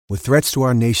With threats to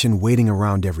our nation waiting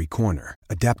around every corner,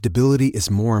 adaptability is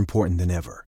more important than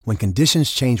ever. When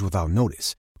conditions change without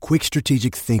notice, quick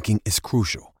strategic thinking is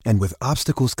crucial. And with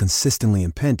obstacles consistently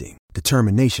impending,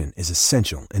 determination is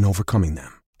essential in overcoming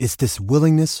them. It's this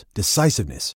willingness,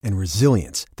 decisiveness, and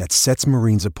resilience that sets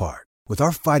Marines apart. With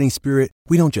our fighting spirit,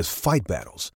 we don't just fight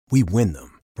battles, we win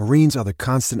them. Marines are the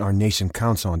constant our nation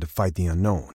counts on to fight the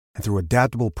unknown. And through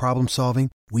adaptable problem solving,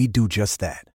 we do just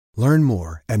that. Learn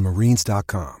more at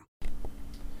marines.com.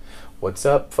 What's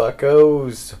up,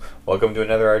 fuckos? Welcome to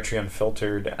another Archery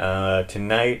Unfiltered.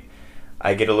 Tonight,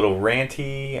 I get a little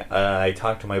ranty. I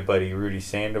talked to my buddy Rudy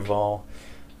Sandoval.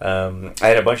 I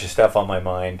had a bunch of stuff on my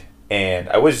mind, and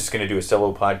I was just going to do a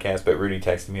solo podcast, but Rudy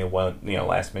texted me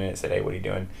last minute and said, "Hey, what are you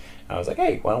doing?" And I was like,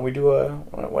 "Hey, why don't we do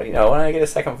why don't I get a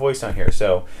second voice on here?"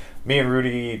 So me and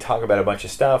Rudy talk about a bunch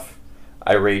of stuff.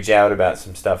 I rage out about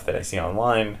some stuff that I see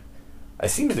online. It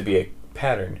seems to be a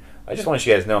pattern. I just want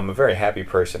you guys to know I'm a very happy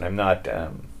person. I'm not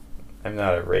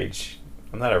a rage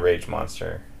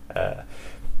monster.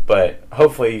 But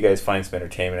hopefully you guys find some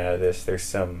entertainment out of this. There's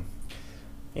some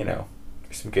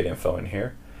good info in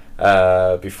here.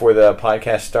 Before the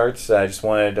podcast starts, I just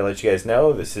wanted to let you guys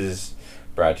know this is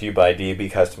brought to you by D&B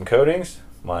Custom Coatings,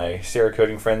 my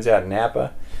Cerakoting friends out in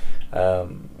Napa.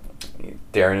 Darren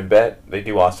and Bet, they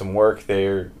do awesome work.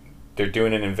 They're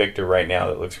doing an Invicta right now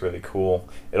that looks really cool.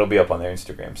 It'll be up on their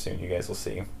Instagram soon. You guys will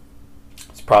see.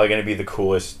 It's probably going to be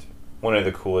one of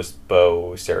the coolest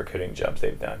bow Cerakoting jobs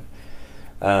they've done.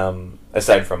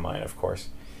 Aside from mine, of course.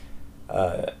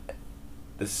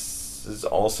 This is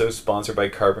also sponsored by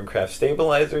Carbon Craft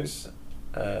Stabilizers.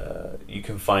 You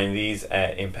can find these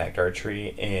at Impact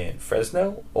Archery in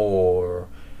Fresno or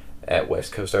at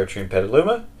West Coast Archery in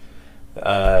Petaluma.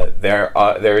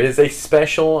 There is a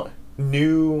special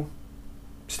new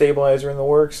stabilizer in the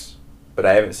works, but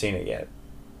I haven't seen it yet.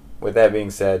 With that being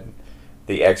said,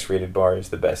 the X-rated bar is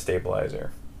the best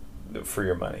stabilizer for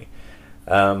your money.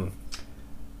 Well,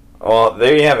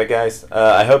 there you have it, guys.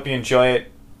 I hope you enjoy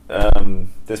it.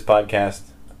 This podcast.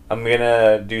 I'm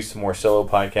gonna do some more solo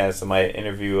podcasts. I might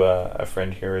interview a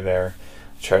friend here or there.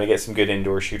 Try to get some good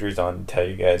indoor shooters on and tell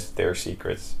you guys their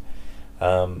secrets.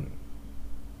 It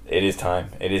is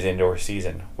time. It is indoor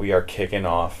season. We are kicking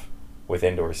off with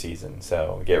indoor season,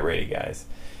 so get ready, guys.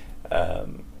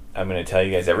 I'm going to tell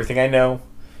you guys everything I know.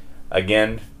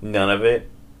 Again, none of it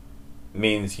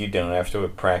means you don't have to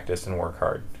practice and work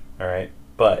hard, all right?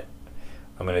 But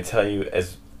I'm going to tell you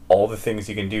all the things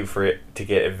you can do for it to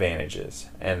get advantages,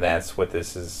 and that's what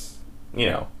this is.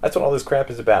 That's what all this crap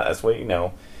is about. That's what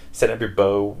setting up your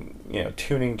bow,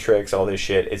 tuning tricks, all this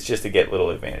shit. It's just to get little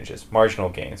advantages, marginal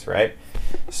gains, right?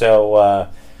 So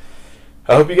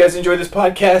I hope you guys enjoy this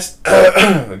podcast.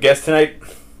 Guest tonight,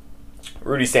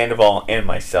 Rudy Sandoval and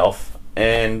myself.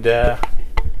 And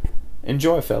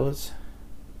enjoy, fellas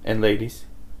and ladies.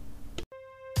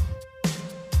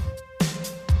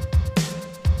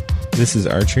 This is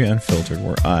Archery Unfiltered,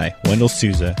 where I, Wendell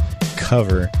Souza,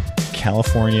 cover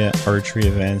California archery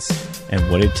events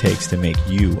and what it takes to make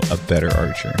you a better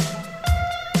archer.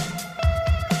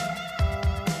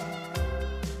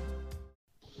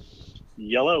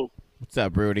 Yellow. What's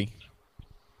up, Rudy?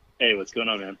 Hey, what's going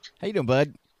on, man? How you doing,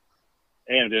 bud?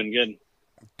 Hey, I'm doing good.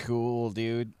 Cool,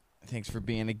 dude. Thanks for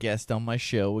being a guest on my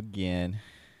show again.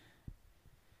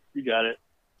 You got it.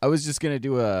 I was just going to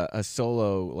do a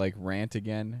solo rant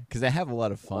again because I have a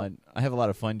lot of fun. I have a lot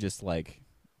of fun just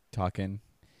talking.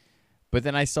 But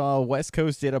then I saw West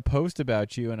Coast did a post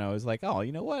about you, and I was like, oh,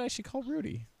 you know what? I should call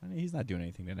Rudy. I mean, he's not doing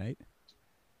anything tonight.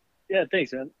 Yeah,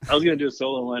 thanks, man. I was going to do a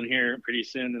solo one here pretty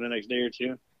soon in the next day or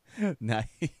two.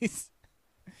 Nice.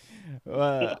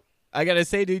 I got to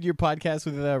say, dude, your podcast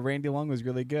with Randy Long was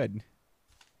really good.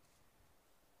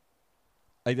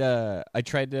 I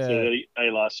tried to... So I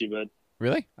lost you, bud.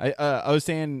 Really? I was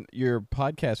saying your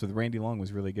podcast with Randy Long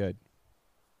was really good.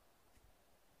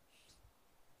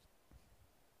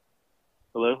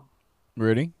 Hello?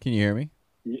 Rudy, can you hear me?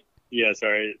 Yeah,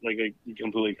 sorry. You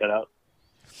completely cut out.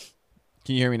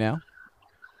 Can you hear me now?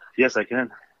 Yes, I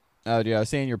can. Oh, dude, I was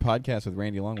saying your podcast with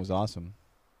Randy Long was awesome.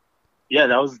 Yeah,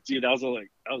 that was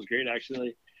great,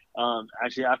 actually.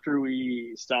 Actually, after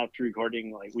we stopped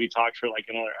recording, we talked for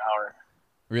another hour.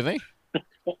 Really?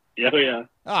 Yeah.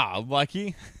 Ah,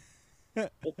 lucky.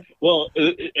 Well,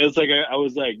 it's I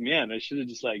was like, man, I should have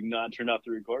just not turned off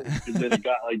the recording, because then it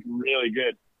got really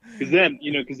good. Because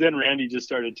then Randy just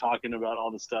started talking about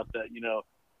all the stuff that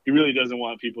he really doesn't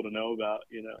want people to know about.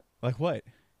 Like what?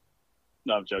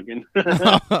 No, I'm joking.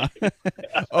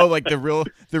 Oh, the real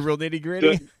nitty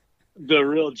gritty. The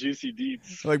real juicy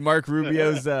deets. Like Mark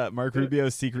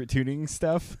Rubio's secret tuning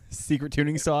stuff, secret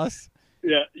tuning sauce.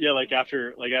 yeah. Like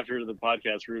after the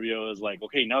podcast, Rubio was like,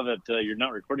 "Okay, now that you're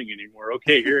not recording anymore,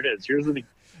 okay, here it is.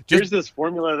 Here's this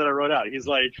formula that I wrote out." He's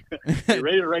like, "You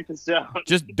ready to write this down?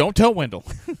 Just don't tell Wendell.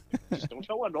 Just don't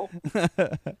tell Wendell."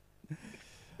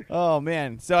 Oh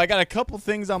man, so I got a couple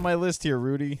things on my list here,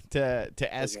 Rudy, to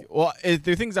ask. Okay. Well,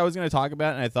 there are things I was going to talk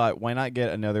about, and I thought, why not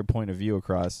get another point of view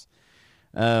across?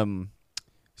 So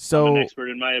I'm an expert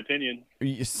in my opinion.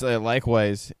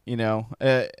 likewise,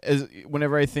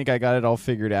 whenever I think I got it all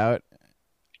figured out,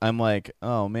 I'm like,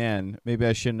 oh man, maybe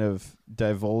I shouldn't have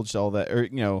divulged all that, or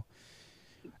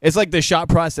it's like the shot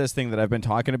process thing that I've been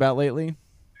talking about lately.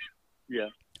 Yeah.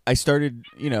 I started,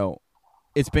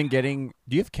 it's been getting.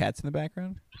 Do you have cats in the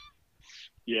background?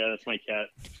 Yeah, that's my cat.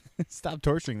 Stop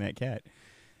torturing that cat.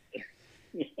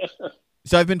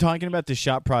 So I've been talking about the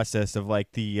shot process of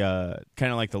like the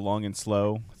kind of like the long and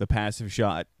slow, the passive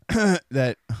shot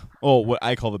what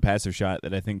I call the passive shot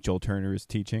that I think Joel Turner is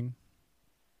teaching.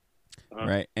 Uh-huh.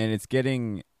 Right? And it's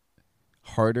getting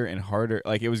harder and harder.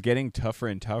 Like it was getting tougher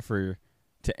and tougher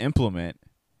to implement.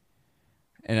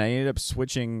 And I ended up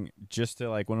switching just to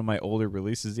like one of my older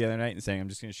releases the other night and saying I'm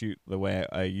just going to shoot the way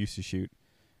I used to shoot.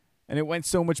 And it went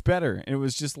so much better. And it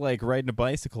was just like riding a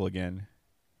bicycle again.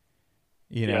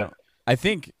 Yeah. I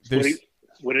think there's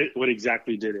what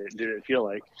exactly did it feel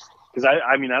like? Because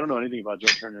I mean I don't know anything about Joe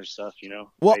Turner's stuff,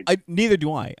 Well, neither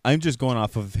do I. I'm just going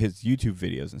off of his YouTube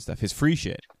videos and stuff, his free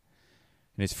shit.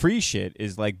 And his free shit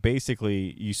is like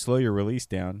basically you slow your release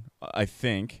down, I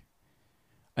think,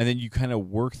 and then you kind of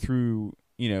work through.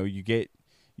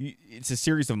 It's a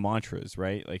series of mantras,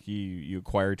 right? Like you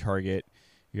acquire a target,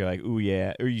 you're like, ooh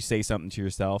yeah, or you say something to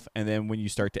yourself, and then when you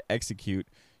start to execute,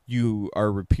 you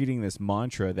are repeating this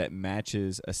mantra that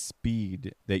matches a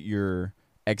speed that you're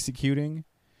executing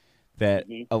that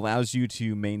allows you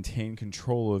to maintain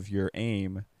control of your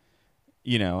aim,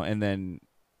 and then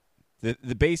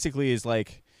the basically is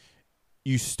like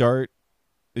you start.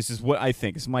 This is what I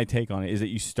think. This is my take on it, is that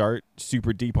you start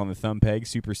super deep on the thumb peg,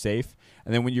 super safe,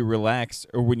 and then when you relax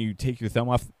or when you take your thumb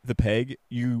off the peg,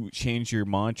 you change your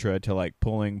mantra to like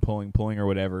pulling or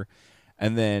whatever,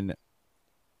 and then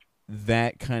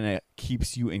that kind of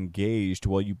keeps you engaged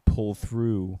while you pull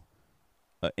through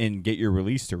and get your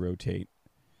release to rotate.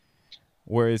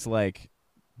 Whereas like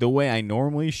the way I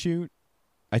normally shoot,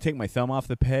 I take my thumb off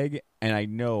the peg and I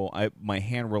know my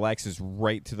hand relaxes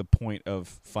right to the point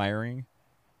of firing.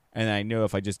 And I know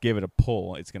if I just give it a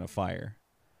pull, it's going to fire.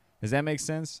 Does that make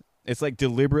sense? It's like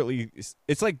deliberately,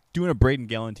 it's like doing a Braden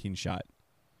Galantine shot.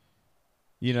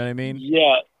 You know what I mean?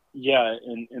 Yeah.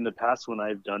 In the past, when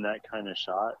I've done that kind of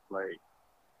shot, like,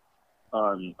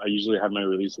 I usually have my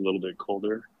release a little bit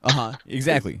colder.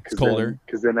 Exactly. It's colder.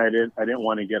 Because then I didn't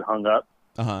want to get hung up.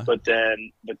 But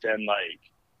then like,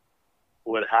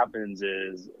 what happens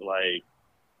is like,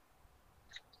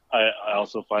 I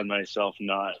also find myself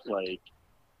not like,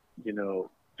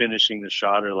 finishing the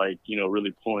shot or like,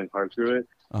 really pulling hard through it.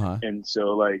 And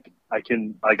so like I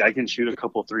can shoot a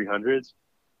couple 300s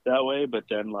that way, but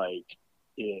then like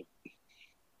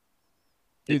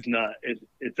it's not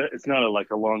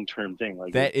a long-term thing.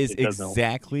 Like that is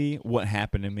exactly what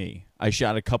happened to me. I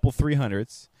shot a couple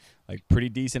 300s, like pretty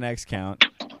decent X count,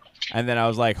 and then I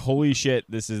was like, holy shit,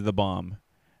 this is the bomb.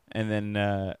 And then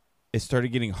it started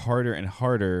getting harder and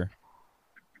harder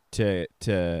to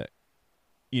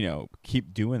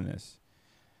keep doing this.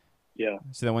 Yeah.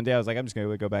 So then one day I was like, I'm just going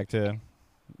to go back to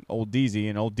old DZ,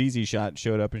 and old DZ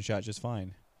showed up and shot just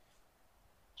fine.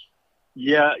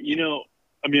 Yeah,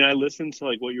 I mean, I listened to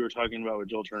like what you were talking about with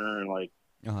Joel Turner, and like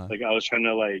I was trying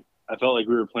to like, I felt like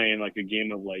we were playing like a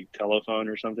game of like telephone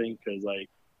or something, because like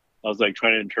I was like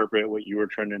trying to interpret what you were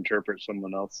trying to interpret,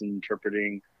 someone else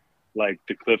interpreting like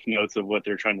the cliff notes of what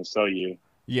they're trying to sell you.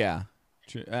 Yeah.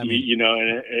 I mean,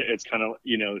 and it's kind of,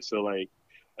 so like,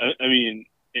 I mean,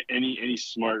 any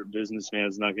smart businessman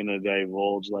is not going to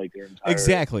divulge like their entire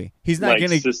exactly. He's not going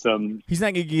to system. He's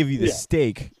not going to give you the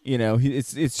steak.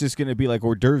 It's just going to be like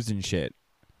hors d'oeuvres and shit.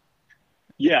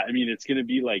 Yeah, I mean, it's going to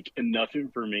be like enough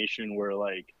information where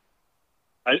like,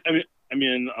 I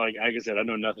mean, like I said, I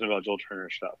know nothing about Joel Turner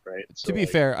stuff, right? So, to be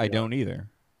fair, I don't either.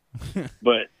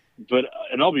 but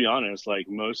and I'll be honest, like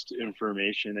most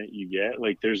information that you get,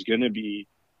 like there's going to be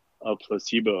a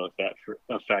placebo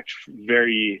effect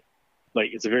very,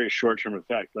 like it's a very short-term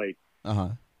effect. Like,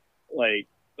 like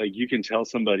you can tell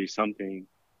somebody something,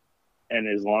 and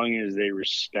as long as they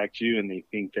respect you and they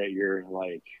think that you're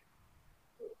like,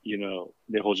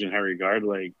 they hold you in high regard,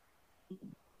 like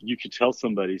you could tell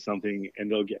somebody something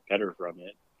and they'll get better from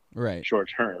it, right? Short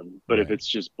term. But if it's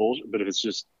just bullshit,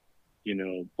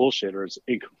 bullshit or it's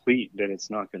incomplete, then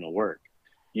it's not going to work.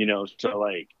 So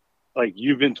like, like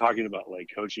you've been talking about like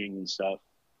coaching and stuff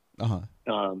a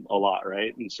lot,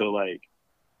 right? And so like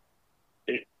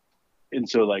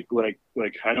what I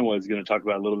kind of was going to talk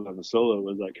about a little bit on the solo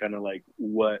was like kind of like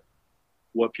what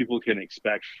people can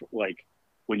expect like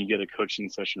when you get a coaching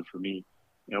session for me,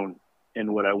 you know.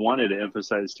 And what I wanted to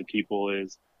emphasize to people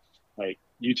is like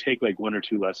you take like 1 or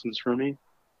 2 lessons from me,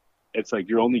 it's like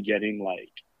you're only getting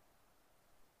like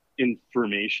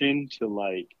information to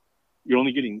like you're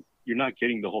not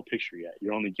getting the whole picture yet.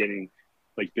 You're only getting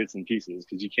like bits and pieces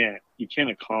because you can't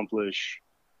accomplish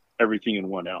everything in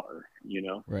 1 hour, you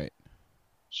know? Right.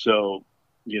 So,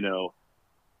 you know,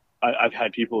 I've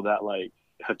had people that like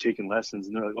have taken lessons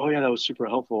and they're like, oh yeah, that was super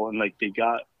helpful. And like they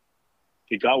got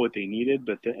what they needed,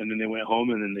 and then they went home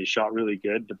and then they shot really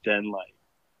good, but then like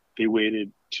they waited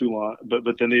too long, but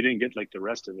then they didn't get like the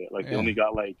rest of it. Like they only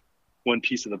got like one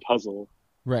piece of the puzzle.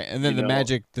 Right. And then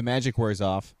the magic wears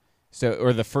off. So,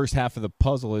 or the first half of the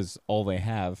puzzle is all they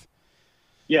have.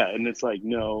 Yeah. And it's like,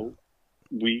 no,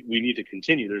 we need to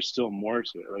continue. There's still more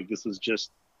to it. Like this is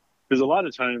just, because a lot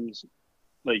of times,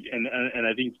 like, and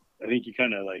I think you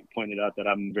kind of like pointed out that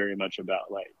I'm very much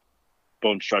about like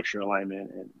bone structure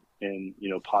alignment and you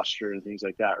know posture and things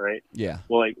like that, right? Yeah.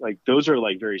 Well, like those are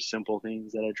like very simple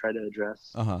things that I try to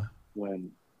address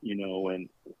when in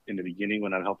the beginning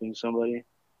when I'm helping somebody,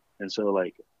 and so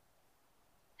like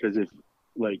because if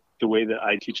like the way that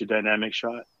I teach a dynamic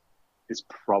shot is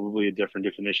probably a different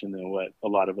definition than what a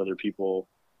lot of other people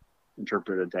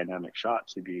interpret a dynamic shot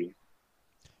to be.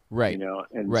 Right. You know,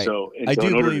 and right. so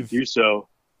in order to do so,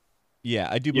 yeah,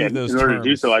 I do believe those. In order terms. to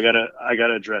do so, I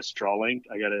gotta address draw length.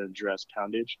 I gotta address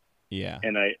poundage. Yeah.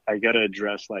 And I gotta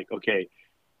address like, okay,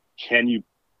 can you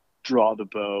draw the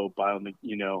bow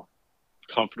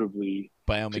comfortably,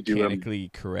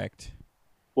 biomechanically correct?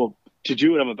 Well, to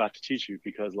do what I'm about to teach you,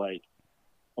 because like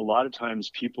a lot of times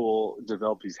people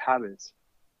develop these habits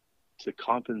to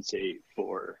compensate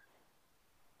for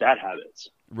bad habits.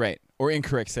 Right. Or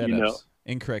incorrect setups. You know?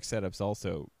 Incorrect setups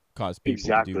also cause people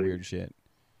to do weird shit.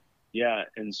 Yeah.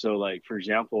 And so like, for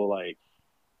example, like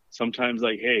sometimes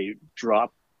like, hey,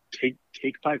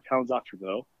 take 5 pounds off your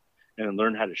bow and then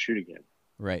learn how to shoot again.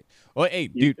 Right. Well, hey,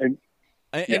 dude.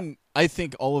 And I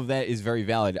think all of that is very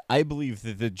valid. I believe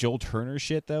that the Joel Turner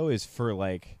shit, though, is for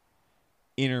like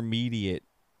intermediate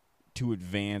to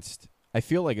advanced. I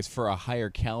feel like it's for a higher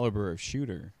caliber of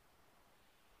shooter.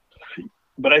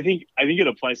 But I think it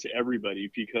applies to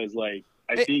everybody because, like,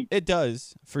 I think it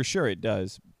does for sure. It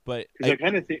does, but I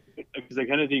kind of think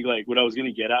like what I was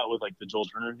gonna get at with like the Joel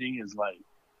Turner thing is like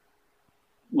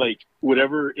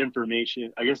whatever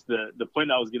information. I guess the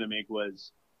point I was gonna make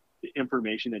was the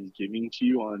information that he's giving to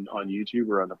you on YouTube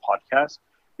or on the podcast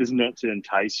is meant to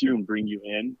entice you and bring you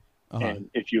in. And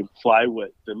if you apply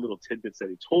what the little tidbits that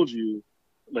he told you,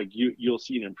 like you'll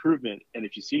see an improvement, and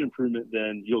if you see an improvement,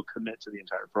 then you'll commit to the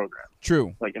entire program.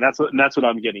 True. Like, and that's what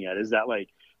I'm getting at is that, like,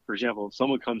 for example, if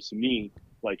someone comes to me,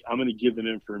 like I'm going to give them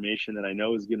information that I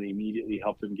know is going to immediately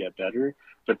help them get better.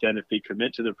 But then if they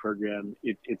commit to the program,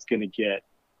 it's going to get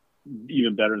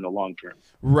even better in the long term.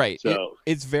 Right. So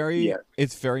it's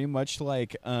very much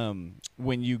like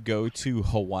when you go to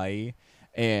Hawaii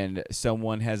and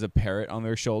someone has a parrot on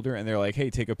their shoulder and they're like, hey,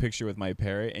 take a picture with my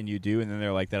parrot, and you do, and then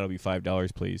they're like, that'll be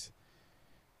 $5, please.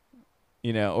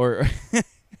 You know, or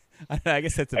I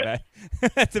guess that's a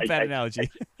bad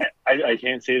analogy. I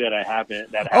can't say that I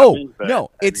haven't. That happened, but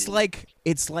no, it's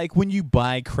like when you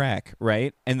buy crack,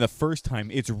 right? And the first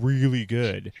time it's really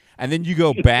good, and then you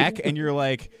go back and you're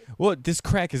like, well, this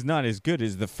crack is not as good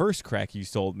as the first crack you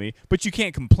sold me, but you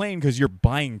can't complain because you're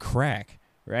buying crack,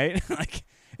 right? Like.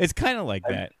 It's kind of like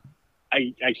that.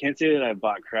 I can't say that I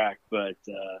bought crack, but...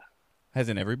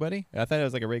 Hasn't everybody? I thought it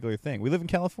was like a regular thing. We live in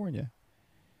California.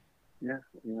 Yeah.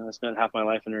 You know, I spent half my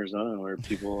life in Arizona where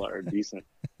people are decent.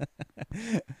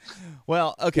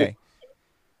 Well, okay.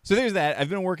 So there's that. I've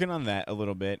been working on that a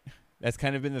little bit. That's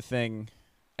kind of been the thing.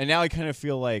 And now I kind of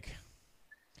feel like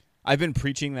I've been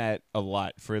preaching that a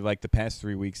lot for like the past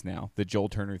 3 weeks now, the Joel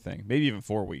Turner thing, maybe even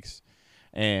 4 weeks.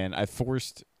 And I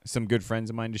forced some good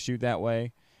friends of mine to shoot that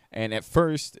way. And at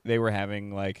first, they were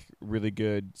having like really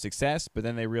good success, but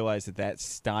then they realized that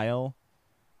style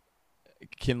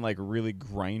can like really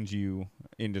grind you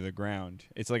into the ground.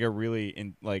 It's like a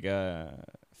really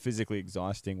physically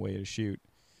exhausting way to shoot.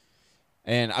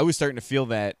 And I was starting to feel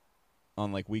that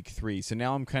on like week 3. So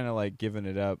now I'm kind of like giving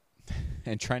it up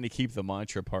and trying to keep the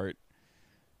mantra part.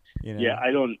 You know? Yeah,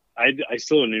 I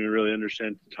still don't even really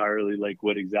understand entirely like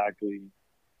what exactly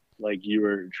like you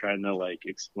were trying to like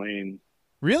explain.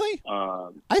 Really?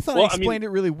 I thought I explained it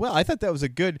really well. I thought that was a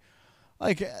good,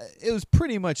 like, it was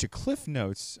pretty much a Cliff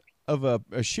Notes of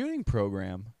a shooting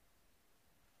program.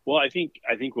 Well, I think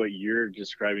what you're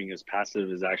describing as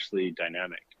passive is actually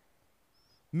dynamic.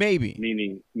 Maybe.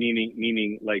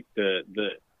 Meaning like the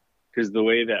because the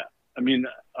way that I mean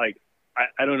like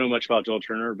I don't know much about Joel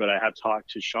Turner, but I have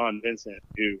talked to Sean Vincent,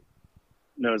 who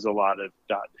knows a lot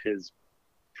about his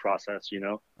process,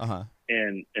 Uh-huh.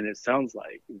 and it sounds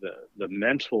like the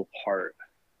mental part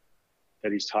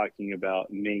that he's talking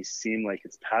about may seem like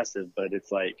it's passive, but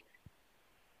it's like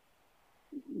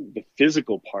the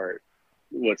physical part,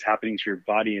 what's happening to your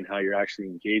body and how you're actually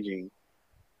engaging,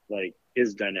 like,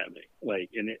 is dynamic. Like,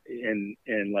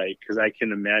 and like, because I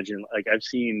can imagine, like, I've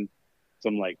seen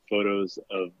some like photos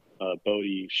of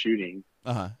Bodhi shooting,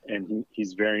 Uh-huh. and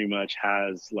he's very much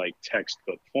has like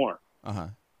textbook form, Uh-huh.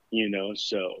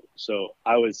 So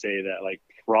I would say that, like,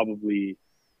 probably,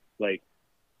 like,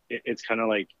 it's kind of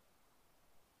like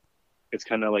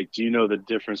do you know the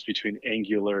difference between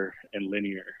angular and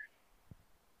linear?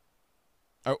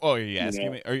 Oh, are you You asking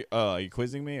know? me? Are you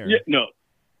quizzing me or? Yeah,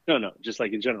 no, just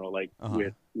like in general, like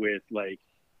Uh-huh. with like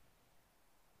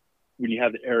when you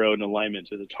have the arrow in alignment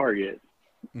to the target,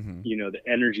 Mm-hmm. the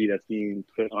energy that's being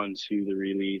put onto the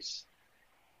release,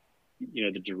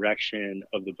 the direction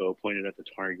of the bow pointed at the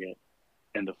target,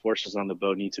 and the forces on the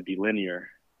bow need to be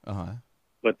linear, Uh-huh.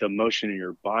 but the motion in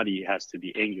your body has to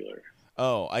be angular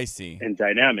Oh, I see. and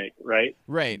dynamic, right?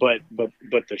 Right. But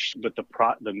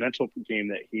the mental game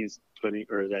that he's putting,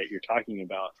 or that you're talking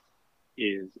about,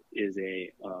 is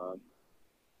a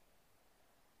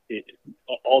it,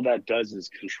 all that does is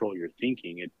control your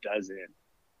thinking. It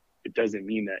doesn't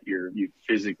mean that you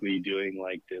physically doing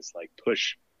like this, like,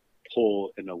 push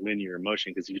pull in a linear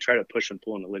motion, because if you try to push and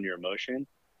pull in a linear motion,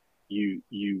 you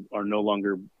are no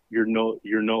longer you're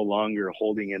no longer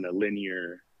holding in a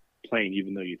linear plane,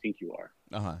 even though you think you are.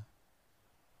 Uh-huh.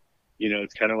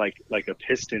 It's kind of like a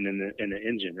piston in an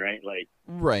engine, right? Like,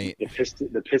 Right.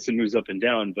 the piston moves up and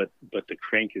down, but the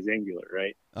crank is angular,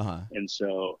 right? Uh-huh. And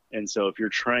so if you're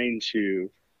trying to,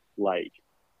 like,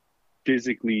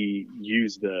 physically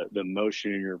use the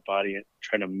motion in your body and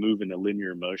try to move in a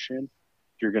linear motion,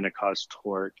 you're going to cause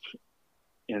torque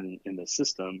in the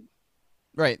system.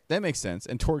 Right. That makes sense.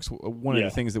 And torque's one of Yeah.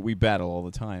 the things that we battle all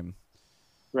the time.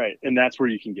 Right. And that's where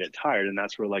you can get tired, and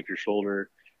that's where, like, your shoulder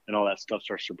and all that stuff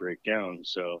starts to break down.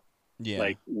 So, Yeah.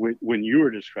 like, when you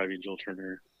were describing Joel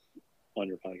Turner on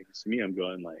your podcast to me, I'm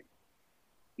going like,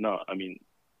 no, I mean,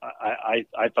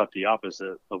 I thought the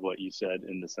opposite of what you said,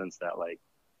 in the sense that, like,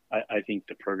 I think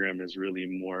the program is really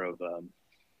more of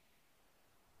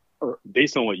or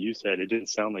based on what you said, it didn't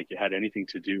sound like it had anything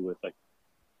to do with, like,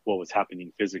 what was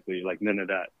happening physically. Like, none of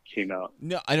that came out.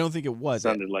 No, I don't think it was. It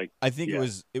sounded like, I think yeah.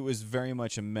 it was very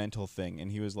much a mental thing,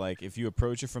 and he was like, if you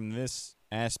approach it from this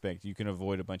aspect, you can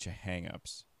avoid a bunch of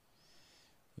hang-ups.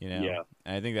 Yeah.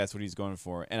 And I think that's what he's going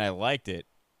for, and I liked it,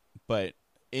 but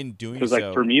in doing Because, so,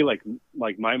 like, for me, like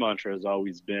my mantra has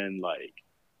always been, like,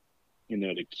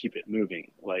 to keep it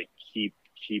moving, like, keep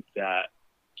that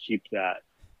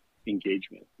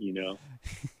engagement,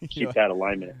 keep that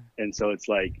alignment. And so it's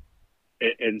like,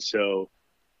 and so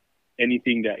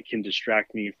anything that can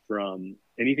distract me from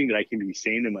anything that I can be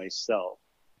saying to myself,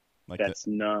 like that's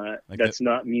not like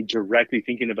not me directly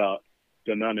thinking about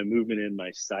the amount of movement in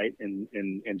my sight, and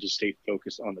just stay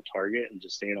focused on the target and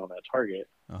just staying on that target,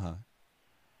 uh-huh.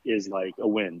 is like a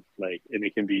win. Like, and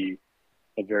it can be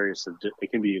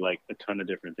it can be like a ton of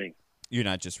different things. You're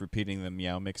not just repeating the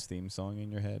Meow Mix theme song in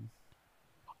your head.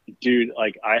 Dude,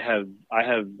 like, I have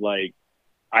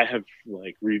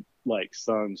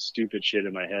some stupid shit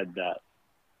in my head that,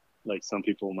 like, some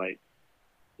people might,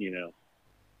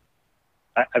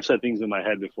 I've said things in my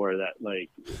head before that, like,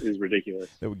 is ridiculous.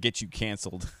 That would get you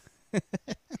canceled.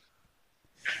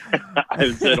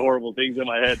 I've said horrible things in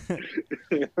my head.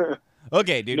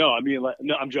 Okay, dude. No, I mean, like,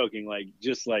 no, I'm joking. Like,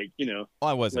 just like, Oh,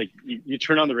 I wasn't. like, you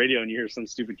turn on the radio and you hear some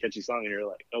stupid catchy song and you're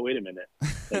like, oh, wait a minute,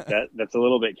 like, that's a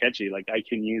little bit catchy. Like, I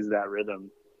can use that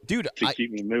rhythm Dude, to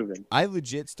keep me moving. I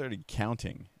legit started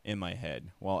counting in my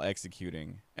head while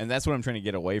executing, and that's what I'm trying to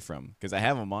get away from, because I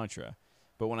have a mantra,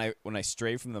 but when I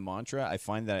stray from the mantra, I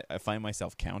find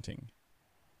myself counting.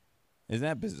 Isn't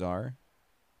that bizarre?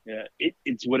 Yeah,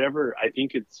 it's whatever. I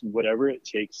think it's whatever it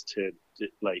takes to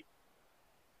like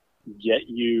get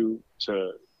you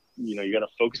to, you got to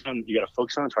focus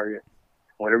on a target.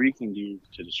 Whatever you can do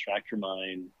to distract your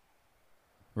mind,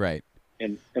 Right.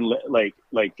 and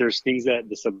like there's things that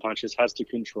the subconscious has to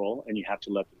control, and you have to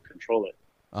let them control it.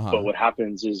 Uh-huh. But what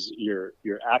happens is your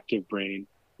active brain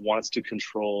wants to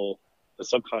control the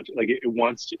subconscious. Like, it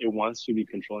wants to be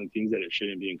controlling things that it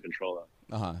shouldn't be in control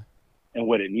of. Uh-huh. And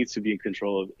what it needs to be in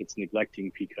control of, it's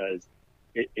neglecting, because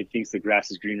it thinks the grass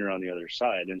is greener on the other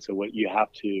side. And so what you have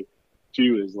to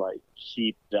do is like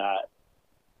keep that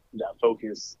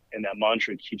focus, and that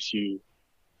mantra keeps your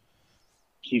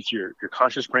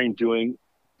conscious brain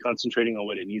concentrating on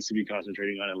what it needs to be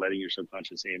concentrating on, and letting your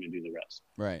subconscious aim and do the rest.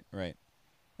 Right.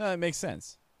 No, that makes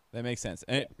sense.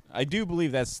 And I do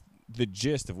believe that's the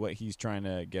gist of what he's trying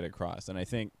to get across. And I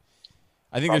think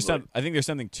there's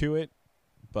something to it,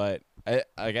 but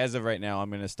like as of right now, I'm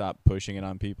going to stop pushing it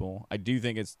on people. I do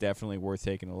think it's definitely worth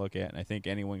taking a look at, and I think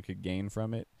anyone could gain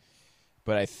from it.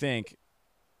 But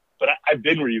I've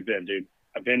been where you've been, dude.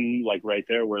 I've been like right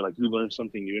there where like you learn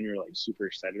something new and you're like super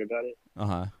excited about it.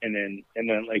 And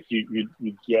then like you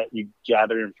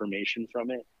gather information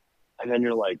from it, and then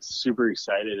you're like super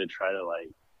excited to try to like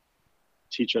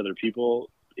teach other people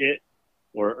it,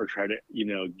 or try to,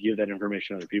 give that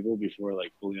information to other people before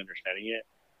like fully understanding it.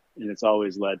 And it's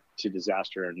always led to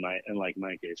disaster in my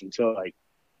case, until like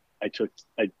I took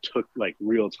like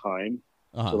real time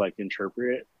to like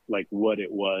interpret like what it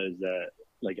was that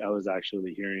like I was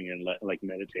actually hearing, and like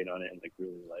meditate on it and like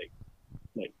really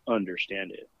like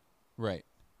understand it. Right.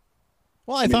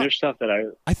 Well, I mean, thought there's stuff that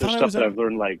I've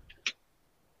learned like,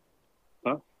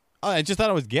 huh? Oh, I just thought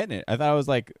I was getting it. I thought I was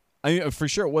like, I mean, for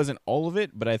sure it wasn't all of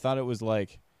it, but I thought it was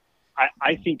like.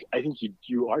 I think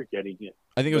you are getting it.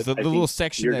 I think it was the little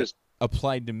section that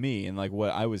applied to me and like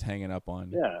what I was hanging up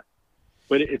on. Yeah,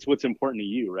 but it's what's important to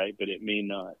you, right? But it may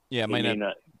not. Yeah, it might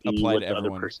not be apply what to the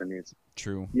everyone. other person needs.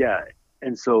 True. Yeah,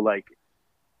 and so like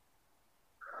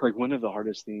one of the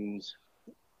hardest things,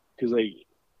 because like,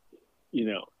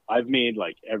 I've made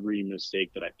like every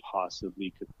mistake that I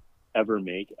possibly could ever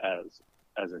make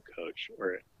as a coach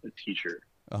or a teacher,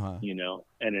 and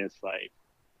it's like,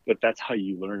 but that's how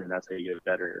you learn, and that's how you get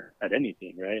better at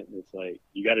anything, right? It's like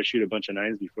you got to shoot a bunch of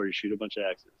 9s before you shoot a bunch of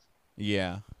X's.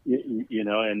 Yeah.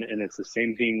 And it's the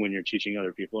same thing when you're teaching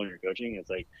other people and you're coaching.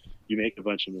 It's like you make a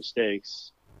bunch of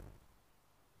mistakes,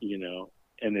 and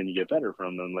then you get better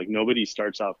from them. Like nobody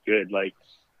starts off good. Like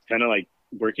it's kind of like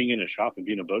working in a shop and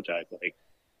being a bow tie. Like,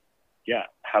 yeah,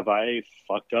 have I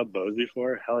fucked up bows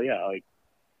before? Hell yeah. Like,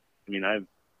 I mean, I've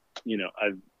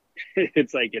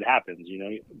it's like it happens,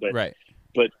 but right.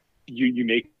 But you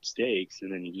make mistakes,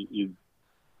 and then you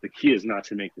the key is not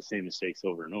to make the same mistakes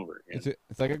over and over again.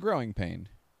 It's like a growing pain.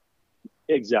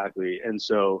 Exactly. And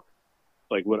so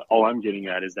like what all I'm getting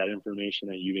at is that information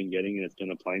that you've been getting and it's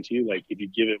been applying to you, like if you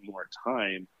give it more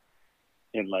time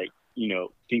and like,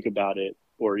 think about it,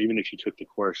 or even if you took the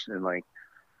course and like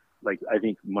I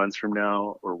think months from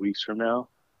now or weeks from now,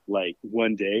 like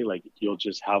one day, like you'll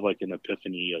just have like an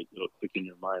epiphany, like it'll click in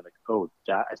your mind, like, oh,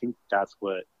 I think that's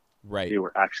what they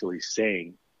were actually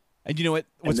saying. And you know what?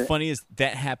 What's funny is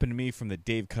that happened to me from the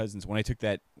Dave Cousins. When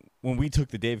we took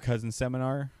the Dave Cousins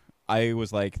seminar, I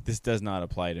was like, this does not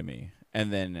apply to me.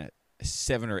 And then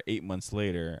 7 or 8 months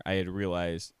later, I had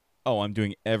realized, oh, I'm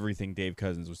doing everything Dave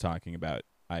Cousins was talking about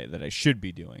that I should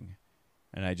be doing.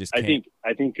 And I just can't.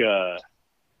 I think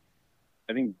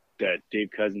that Dave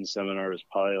Cousins seminar was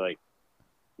probably like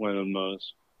one of the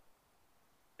most.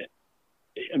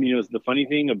 I mean, it was the funny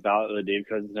thing about the Dave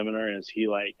Cousins seminar is he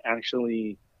like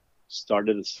actually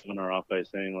started the seminar off by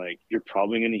saying like, you're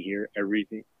probably going to hear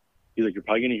everything. He's like, you're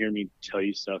probably going to hear me tell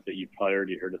you stuff that you've probably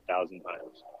already heard 1,000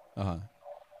 times.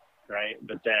 Right.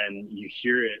 But then you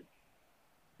hear it,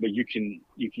 but you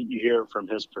hear it from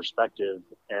his perspective,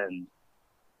 and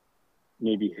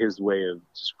maybe his way of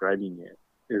describing it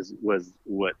was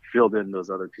what filled in those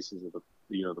other pieces of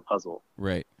the puzzle.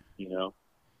 Right.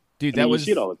 Dude, that was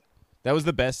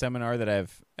the best seminar that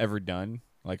I've ever done,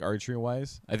 like archery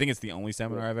wise. I think it's the only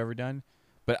seminar I've ever done,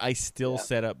 but I still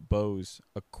set up bows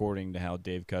according to how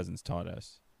Dave Cousins taught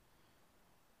us.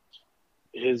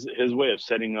 His way of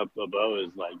setting up a bow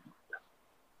is like,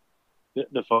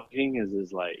 the funny thing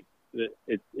is like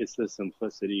it's the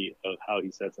simplicity of how he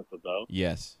sets up a bow.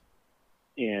 Yes.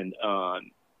 And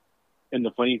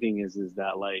the funny thing is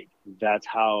that like that's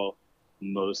how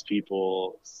most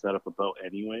people set up a bow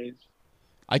anyways.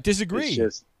 I disagree.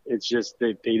 It's just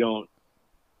that they don't,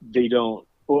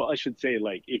 well, I should say,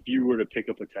 like, if you were to pick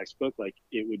up a textbook, like,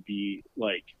 it would be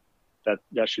like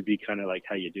that should be kind of like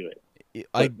how you do it.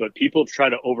 But people try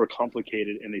to overcomplicate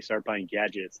it, and they start buying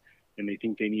gadgets, and they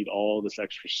think they need all this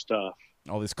extra stuff,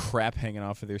 all this crap hanging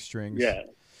off of their strings. Yeah.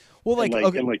 Well, look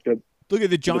at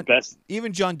the best.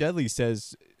 Even John Dudley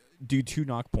says do 2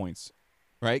 knock points,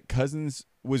 right? Cousins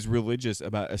was religious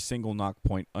about a single knock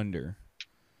point under.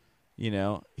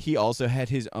 He also had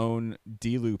his own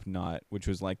D-loop knot, which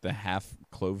was like the half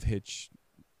clove hitch,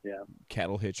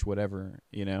 cattle hitch, whatever.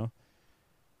 Well,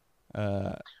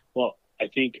 I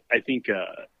think I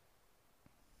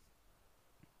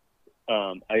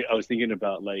was thinking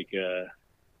about like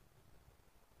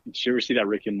did you ever see that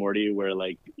Rick and Morty where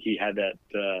like he had that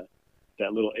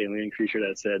little alien creature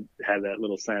that had that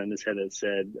little sign on his head that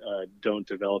said, "Don't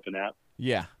develop an app."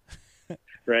 Yeah.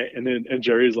 Right. And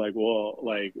Jerry's like, well,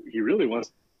 like he really wants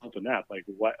to develop an app.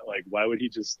 Why would he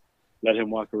just let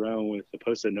him walk around with a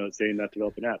post-it note saying not to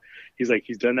develop an app? He's like,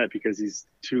 he's done that because he's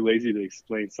too lazy to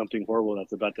explain something horrible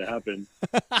that's about to happen.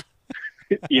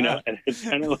 You know, and it's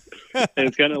kind of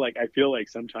like, I feel like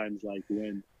sometimes like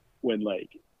when like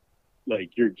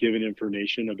you're given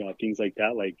information about things like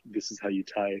that, like this is how you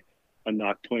tie a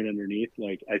knock point underneath.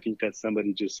 Like, I think that's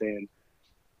somebody just saying,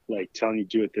 like, telling you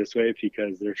do it this way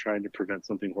because they're trying to prevent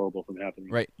something horrible from happening.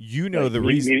 Right. You know like, the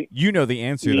reason. You know the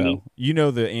answer though. You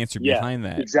know the answer behind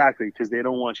that. Exactly, because they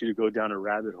don't want you to go down a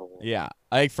rabbit hole. Yeah,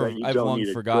 I've long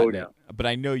forgotten it, but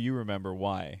I know you remember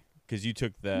why, because you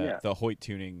took the Hoyt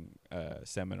tuning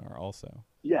seminar also.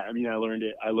 Yeah, I mean, I learned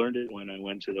it when I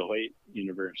went to the Hoyt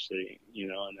University. You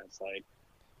know, and it's like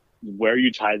where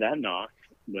you tie that knock,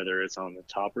 whether it's on the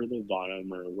top or the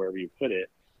bottom or wherever you put it,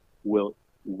 will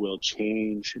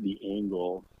change the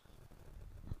angle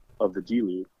of the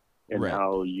D-loop and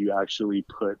how you actually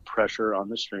put pressure on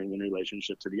the string in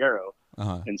relationship to the arrow.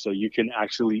 And so you can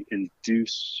actually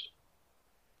induce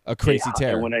a crazy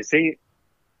tear. And when I say,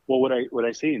 what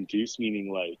I say induce,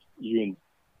 meaning like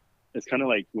it's kind of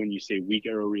like when you say weak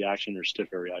arrow reaction or stiff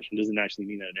arrow reaction. It doesn't actually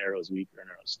mean that an arrow is weak or an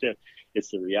arrow is stiff. It's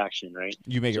the reaction, right?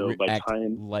 You make it act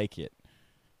like it.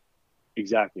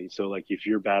 Exactly. So like if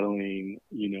you're battling,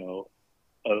 you know,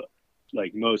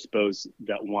 like most bows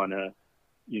that want to,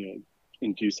 you know,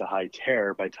 induce a high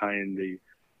tear by tying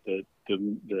the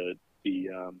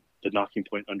knocking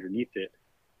point underneath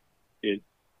it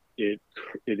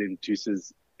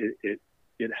induces it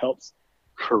helps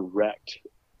correct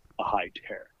a high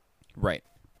tear, right?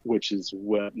 Which is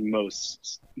what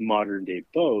most modern day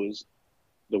bows,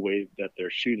 the way that they're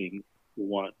shooting,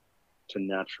 want to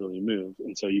naturally move,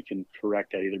 and so you can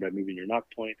correct that either by moving your knock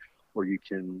point or you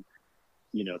can,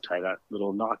 you know, tie that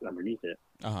little knock underneath it.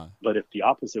 But if the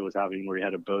opposite was happening, where you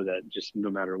had a bow that just no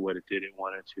matter what it did, it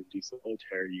wanted to induce a low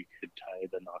tear, you could tie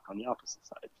the knock on the opposite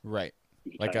side. Right.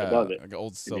 Like an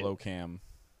old solo cam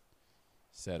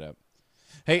setup.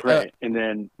 Hey, right. And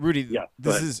then Rudy,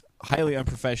 this is highly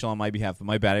unprofessional on my behalf, but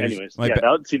my batteries. Anyways,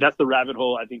 that's the rabbit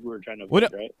hole I think we were trying to avoid,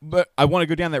 right? But I want to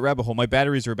go down that rabbit hole. My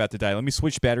batteries are about to die. Let me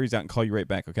switch batteries out and call you right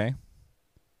back, okay?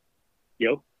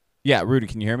 Yo? Yeah, Rudy,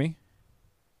 can you hear me?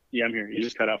 Yeah, I'm here. You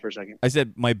just cut out for a second. I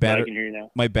said I can hear you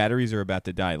now. My batteries are about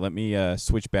to die. Let me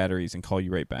switch batteries and call you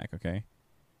right back, okay?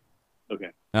 Okay.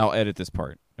 And I'll edit this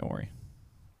part. Don't worry.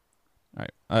 All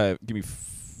right. Give me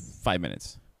 5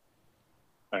 minutes.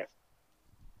 All right.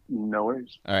 No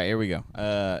worries. All right, here we go.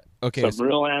 Okay. Some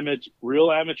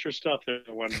real amateur stuff there.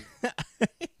 One.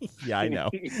 Yeah, I know.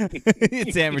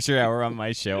 It's amateur hour on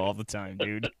my show all the time,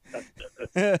 dude.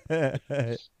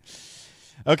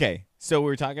 Okay, so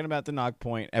we're talking about the knock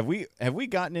point. Have we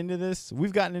gotten into this?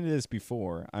 We've gotten into this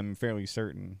before. I'm fairly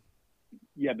certain.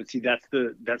 Yeah, but see, that's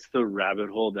the rabbit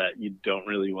hole that you don't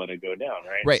really want to go down,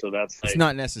 right? Right. So that's it's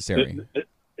not necessary.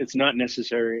 It's not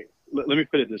necessary. Let me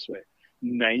put it this way: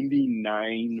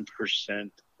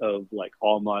 99% of like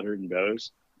all modern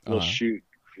bows will shoot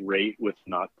great with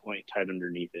knock point tied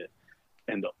underneath it,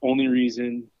 and the only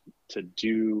reason to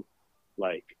do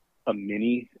like a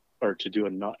mini or to do a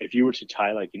knock, if you were to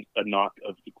tie like a knock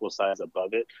of equal size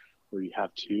above it, where you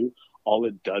have two, all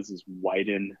it does is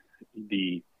widen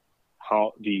the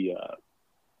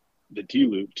D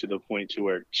loop to the point to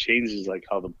where it changes like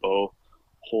how the bow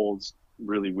holds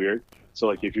really weird. So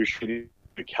like if you're shooting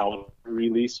a caliber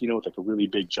release, you know, with like a really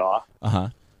big jaw,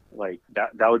 like that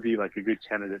would be like a good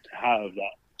candidate to have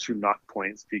that two knock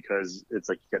points, because it's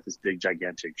like you got this big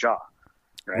gigantic jaw,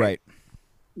 right?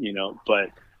 You know, but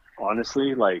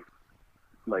honestly, like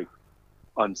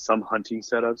on some hunting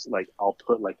setups, like I'll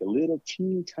put like a little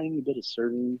teeny tiny bit of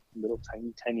serving, little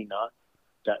tiny knot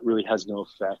that really has no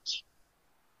effect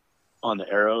on the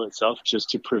arrow itself, just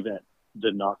to prevent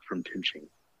the knock from pinching.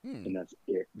 And that's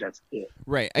it.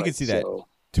 Right. I can see that.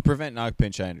 To prevent knock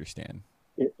pinch, I understand.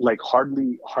 Like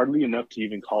hardly enough to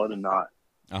even call it a knot,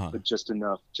 but just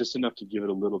enough to give it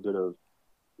a little bit of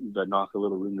the knock, a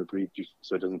little room to breathe,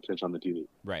 so it doesn't pinch on the D-loop.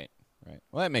 Right.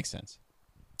 Well, that makes sense.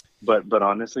 But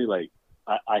honestly, like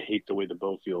I hate the way the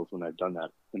bow feels when I've done that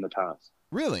in the past.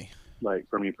 Really? Like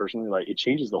for me personally, like it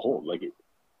changes the hold. Like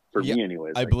for me,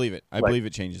 anyways. I believe it. I believe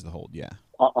it changes the hold. Yeah.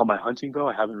 On my hunting bow,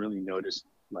 I haven't really noticed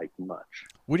like much.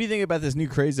 What do you think about this new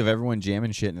craze of everyone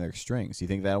jamming shit in their strings? Do you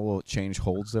think that will change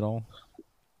holds at all?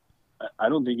 I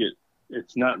don't think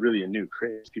it's not really a new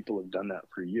craze. People have done that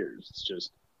for years. It's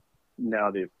just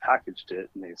now they've packaged it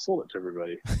and they've sold it to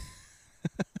everybody.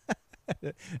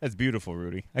 That's beautiful,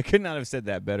 Rudy. I could not have said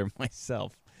that better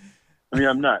myself. I mean,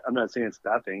 I'm not saying it's a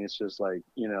bad thing. It's just like,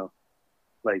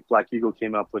 like Black Eagle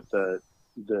came up with the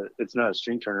it's not a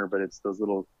string turner, but it's those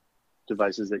little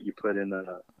devices that you put in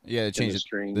the to change the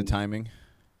string, the timing.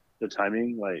 The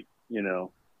timing, like,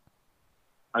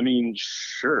 I mean,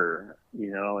 sure,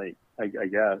 like I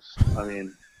guess. I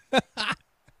mean,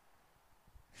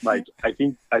 like I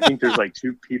think there's like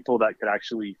two people that could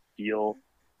actually feel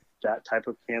that type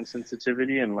of cam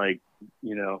sensitivity, and like,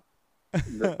 the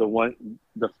one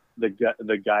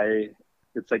the guy,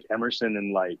 it's like Emerson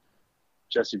and like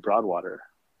Jesse Broadwater.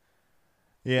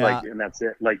 Yeah. Like, and that's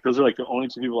it. Like, those are like the only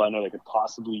two people I know that could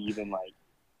possibly even like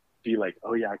be like,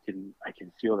 oh yeah, I can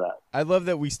feel that. I love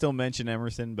that we still mention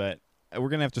Emerson, but we're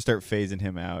gonna have to start phasing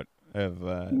him out of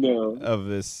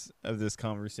this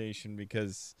conversation,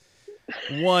 because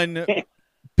one,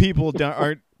 people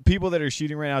that are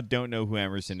shooting right now don't know who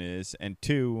Emerson is, and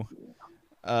two,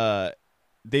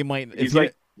 they might. He's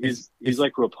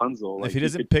like Rapunzel. Like, if he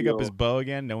doesn't pick up his bow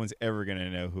again, no one's ever gonna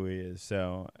know who he is.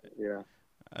 So yeah.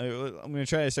 I'm gonna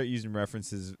try to start using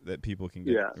references that people can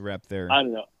get wrap there. I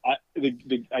don't know.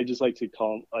 I just like to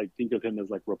think of him as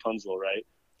like Rapunzel, right?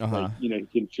 Uh-huh. Like, he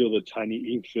can feel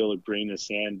a grain of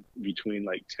sand between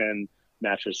like 10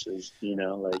 mattresses.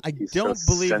 Like, I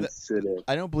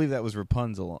don't believe that was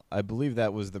Rapunzel. I believe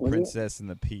that was the Princess and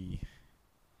the Pea.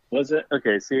 Was it?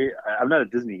 Okay. See, I'm not a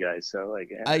Disney guy, so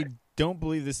like. I don't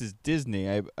believe this is Disney.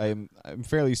 I'm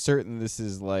fairly certain this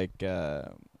is like.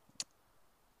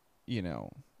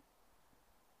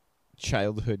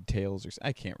 Childhood tales, or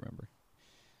I can't remember.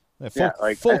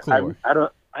 Folklore.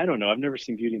 I don't know. I've never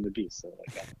seen Beauty and the Beast. So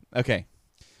like, okay,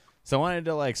 so I wanted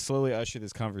to like slowly usher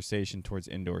this conversation towards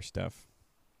indoor stuff.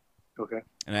 Okay.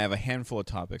 And I have a handful of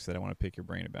topics that I want to pick your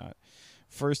brain about.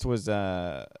 First was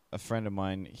a friend of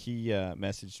mine. He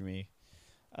messaged me.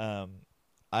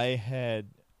 I had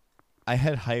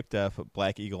hyped up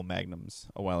Black Eagle Magnums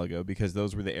a while ago because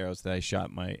those were the arrows that I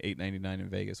shot my 899 in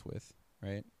Vegas with,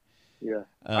 right? Yeah.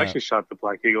 I actually shot the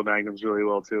Black Eagle Magnums really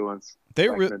well too once. They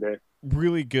were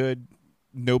really good,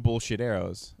 no bullshit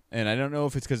arrows. And I don't know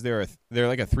if it's because they're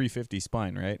like a 350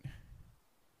 spine, right?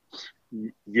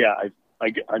 Yeah,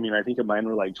 I mean, I think mine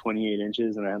were like 28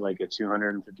 inches, and I had like a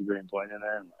 250 grain point in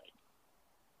there, and like,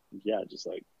 yeah, just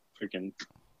like freaking.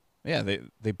 Yeah,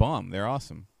 they bomb. They're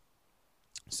awesome.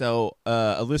 So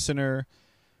a listener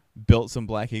built some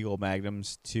Black Eagle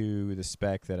Magnums to the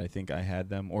spec that I think I had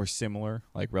them, or similar,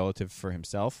 like relative for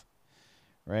himself,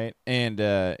 right?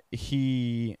 And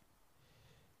he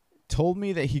told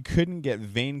me that he couldn't get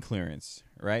vein clearance,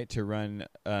 right, to run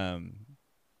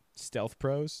Stealth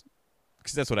Pros,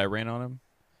 because that's what I ran on him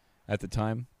at the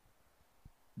time,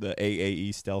 the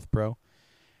AAE Stealth Pro.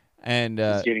 And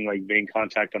he's getting like vein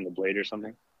contact on the blade or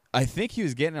something. I think he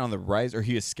was getting it on the riser, or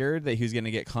he was scared that he was going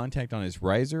to get contact on his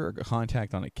riser or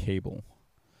contact on a cable.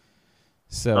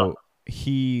 So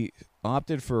he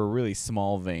opted for a really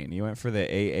small vein. He went for the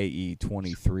AAE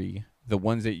 23, the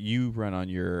ones that you run on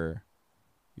your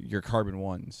carbon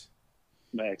ones.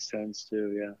 My X10s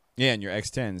too, yeah. Yeah, and your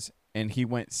X10s. And he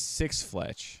went 6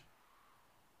 Fletch.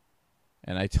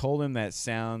 And I told him that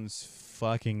sounds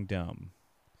fucking dumb.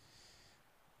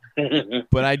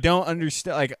 But I don't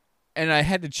understand, like. And I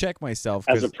had to check myself.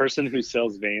 As a person who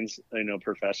sells veins,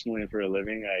 professionally for a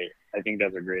living, I think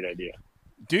that's a great idea.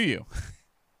 Do you?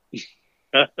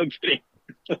 I'm kidding.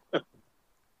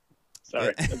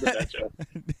 Sorry, that's a bad joke.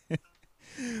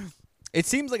 It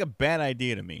seems like a bad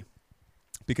idea to me,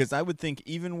 because I would think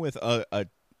even with a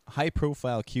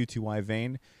high-profile Q2Y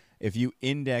vein, if you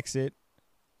index it,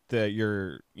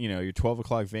 your 12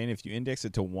 o'clock vein, if you index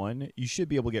it to 1, you should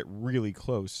be able to get really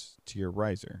close to your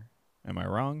riser. Am I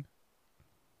wrong?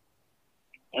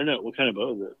 I don't know. What kind of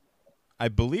bow is it? I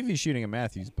believe he's shooting a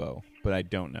Matthews bow, but I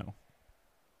don't know.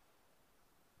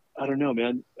 I don't know,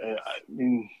 man. I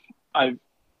mean, I've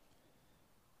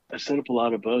set up a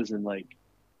lot of bows, and like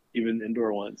even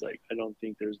indoor ones. Like, I don't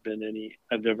think there's been any.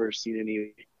 I've never seen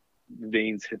any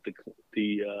veins hit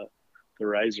the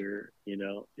riser.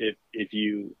 If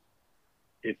you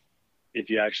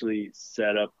actually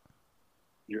set up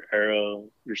your arrow,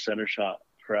 your center shot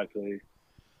correctly,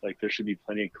 like there should be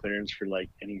plenty of clearance for like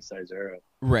any size arrow.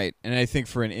 Right, and I think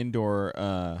for an indoor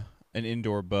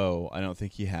bow, I don't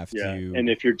think you have to. And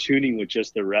if you're tuning with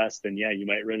just the rest, then yeah, you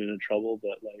might run into trouble.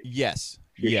 But like, yes,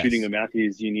 if you're shooting a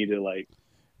Matthews, you need to like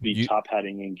be top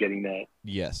hatting and getting that.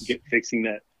 Yes, fixing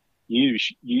that. You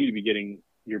need to be getting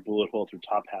your bullet hole through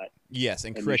top hat. Yes,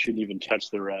 and you correct. shouldn't even touch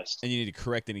the rest. And you need to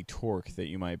correct any torque that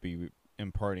you might be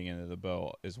imparting into the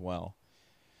bow as well.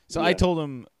 So I told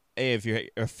him, hey, if you're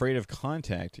afraid of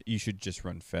contact, you should just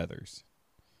run feathers.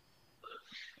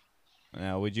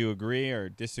 Now, would you agree or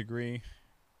disagree?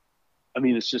 I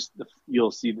mean, it's just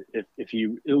you'll see if he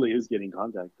really is getting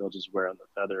contact, they'll just wear on the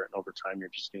feather, and over time, you're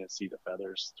just going to see the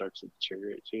feathers start to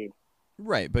deteriorate too.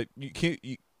 Right, but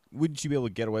wouldn't you be able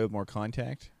to get away with more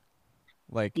contact?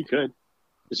 Like You could.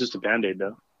 It's just a Band-Aid,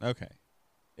 though. Okay,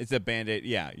 it's a Band-Aid.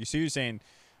 Yeah, so you're saying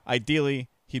ideally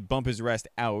he'd bump his rest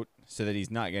out so that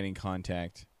he's not getting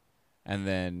contact, and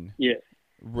then Yeah,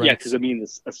 because I mean,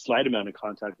 a slight amount of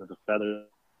contact with a feather,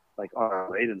 like on our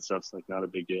blade and stuff's like not a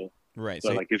big deal. right. But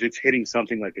So like if it's hitting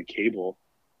something like a cable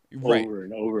right, over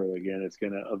and over again, it's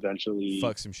gonna eventually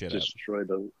fuck some shit up. destroy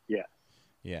the. Yeah,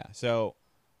 Yeah, so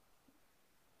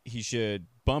he should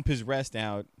bump his rest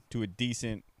out to a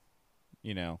decent,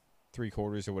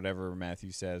 3/4 or whatever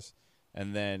Matthew says,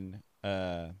 and then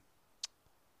run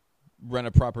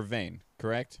a proper vein.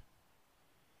 Correct?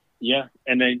 yeah,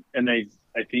 and I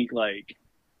think like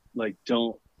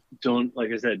don't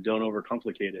like I said, don't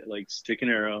overcomplicate it. Like stick an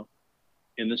arrow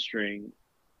in the string,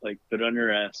 like put it under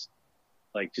rest,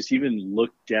 like just even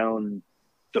look down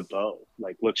the bow,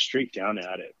 like look straight down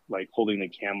at it, like holding the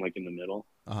cam like in the middle.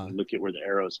 Uh-huh. And look at where the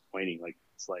arrow's pointing, like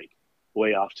it's like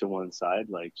way off to one side,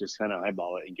 like just kind of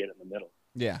eyeball it and get it in the middle.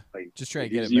 Yeah. Like Just try to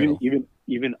get it middle.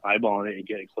 Even eyeballing it and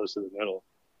get it close to the middle.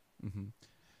 Mm-hmm.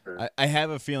 Or, I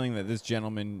have a feeling that this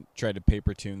gentleman tried to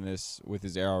paper tune this with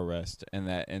his arrow rest, and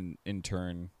that in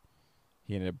turn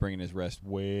he ended up bringing his rest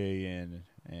way in,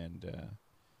 and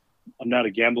I'm not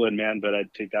a gambling man, but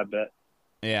I'd take that bet.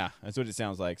 yeah, that's what it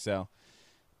sounds like. So,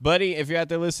 buddy, if you're out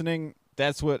there listening,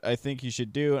 that's what I think you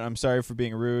should do. And I'm sorry for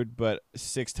being rude, but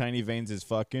 6 tiny veins is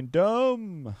fucking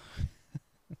dumb.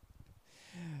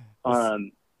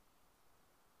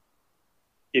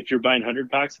 If you're buying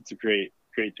 100 packs, it's a great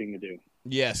thing to do.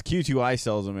 Yes, Q2I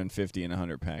sells them in 50 and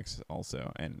 100 packs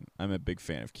also, and I'm a big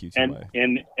fan of Q2I.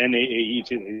 And AAE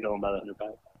too. You know about 100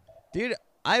 packs. Dude,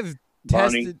 I've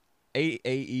tested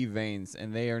AAE veins,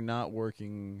 and they are not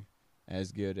working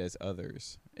as good as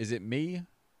others. Is it me?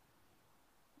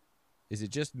 Is it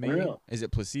just me? Is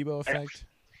it placebo effect?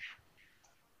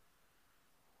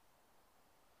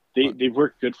 They've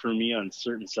worked good for me on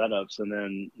certain setups, and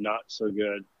then not so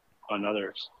good on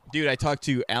others. Dude, I talked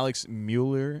to Alex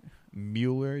Mueller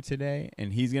today,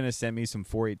 and he's going to send me some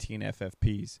 418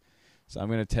 FFPs. So I'm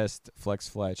going to test Flex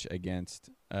Fletch against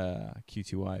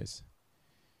Q2Is.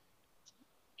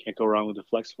 Can't go wrong with the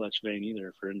Flex Fletch vein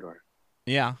either for indoor.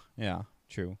 Yeah,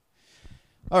 true.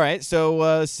 All right, so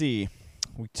let's see.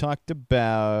 We talked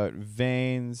about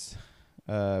veins.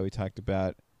 We talked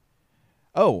about...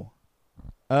 do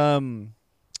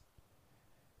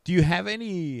you have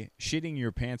any shitting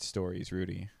your pants stories,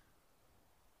 Rudy?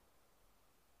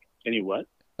 Any what?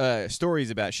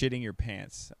 Stories about shitting your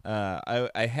pants.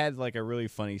 I had like a really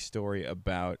funny story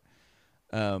about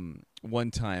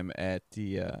one time at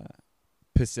the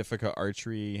Pacifica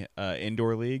Archery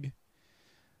Indoor League.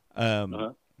 I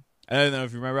don't know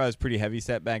if you remember, I was pretty heavy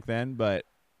set back then, but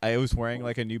I was wearing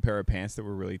like a new pair of pants that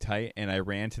were really tight, and I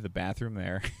ran to the bathroom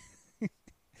there.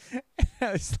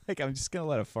 I was like, I'm just going to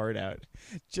let a fart out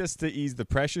just to ease the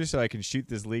pressure so I can shoot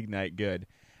this league night good.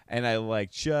 And I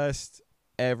like just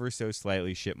ever so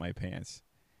slightly shit my pants.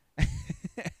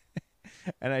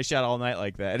 And I shot all night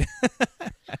like that.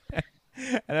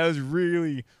 And I was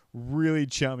really, really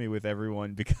chummy with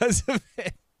everyone because of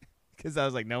it. Because I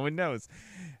was like, no one knows.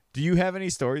 Do you have any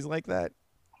stories like that?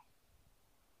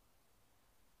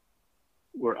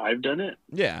 Where I've done it?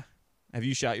 Yeah. Have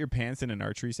you shot your pants in an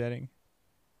archery setting?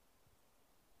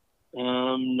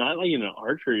 Not like in an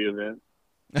archery event.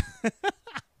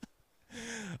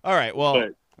 All right. Well,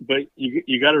 but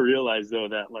you got to realize though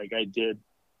that like I did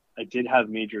have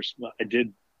major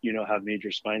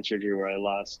spine surgery where I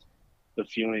lost the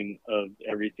feeling of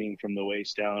everything from the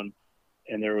waist down,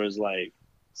 and there was like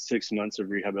 6 months of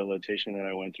rehabilitation that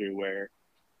I went through where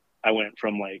I went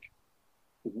from like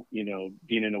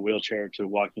being in a wheelchair to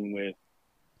walking with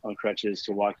on crutches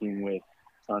to walking with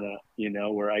on a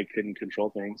where I couldn't control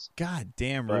things. God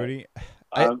damn, Rudy.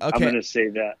 I'm gonna say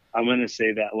that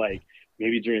like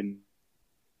maybe during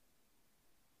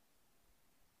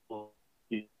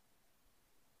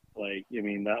like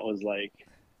that was like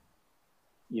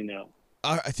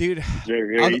dude,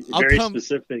 very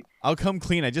specific. I'll come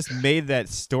clean. I just made that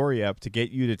story up to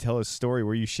get you to tell a story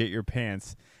where you shit your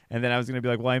pants, and then I was gonna be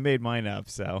like, well, I made mine up,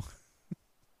 so.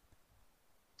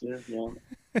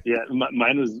 Yeah,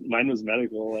 mine was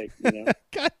medical, like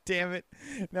God damn it!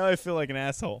 Now I feel like an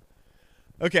asshole.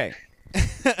 Okay.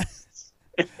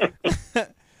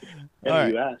 All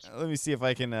right. Let me see if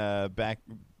I can back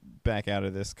out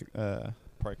of this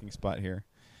parking spot here.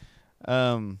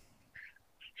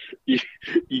 you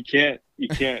can't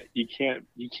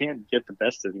get the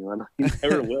best of anyone. You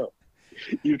never will.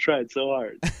 You've tried so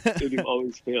hard, and you've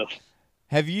always failed.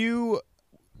 Have you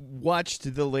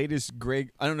watched the latest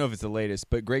Greg? I don't know if it's the latest,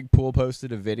 but Greg Poole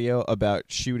posted a video about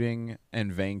shooting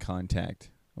and vein contact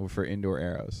for indoor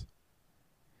arrows.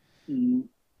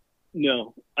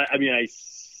 No, I mean I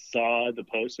saw the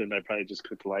post and I probably just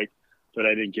clicked like, but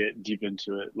I didn't get deep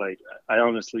into it. Like I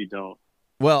honestly don't.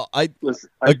 Well, I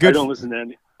don't listen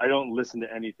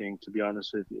to anything, to be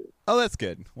honest with you. Oh, that's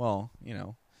good. Well,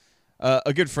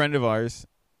 a good friend of ours,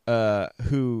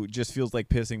 who just feels like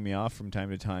pissing me off from time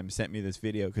to time, sent me this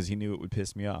video because he knew it would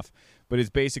piss me off. But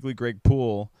it's basically Greg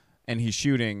Poole, and he's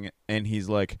shooting, and he's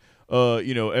like,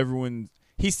 everyone.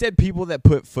 He said people that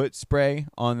put foot spray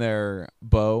on their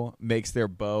bow makes their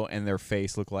bow and their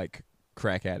face look like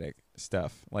crack addict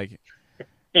stuff. Like.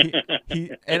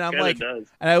 He and I'm like, and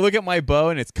I look at my bow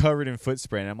and it's covered in foot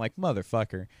spray, and I'm like,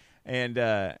 motherfucker.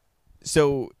 And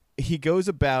so he goes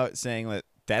about saying that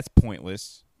that's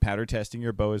pointless. Powder testing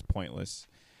your bow is pointless.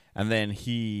 And then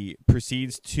he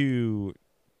proceeds to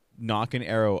knock an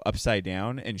arrow upside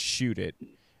down and shoot it.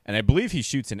 And I believe he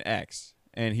shoots an X.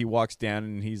 And he walks down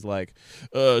and he's like,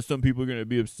 some people are going to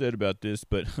be upset about this,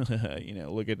 but,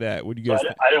 look at that. What do you guys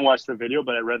think? I didn't watch the video,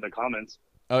 but I read the comments.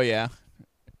 Oh, yeah?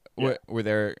 Yeah.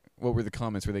 What were the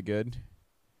comments? Were they good?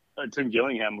 Tim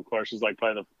Gillingham, of course, is like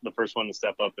probably the first one to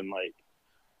step up and like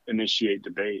initiate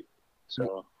debate.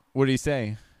 So what did he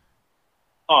say?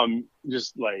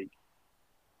 Just like,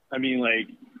 I mean, like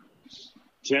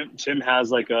Tim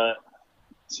was like a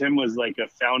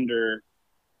founder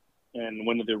and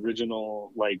one of the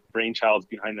original like brainchilds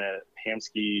behind the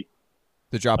Hamskea.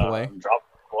 The drop away.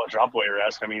 Drop away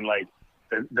rest. I mean, like.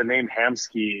 The name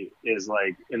Hamskea is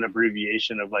like an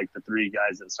abbreviation of like the three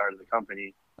guys that started the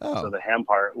company. Oh. So the Ham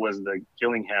part was the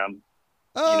Gillingham.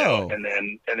 Oh. And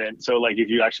then so like if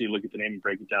you actually look at the name and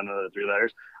break it down into the three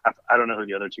letters, I don't know who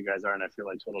the other two guys are, and I feel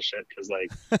like total shit because like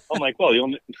I'm like, well, the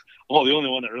only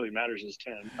one that really matters is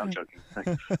Tim. I'm joking.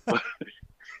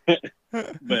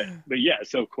 but yeah,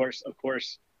 so of course,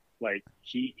 like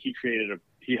he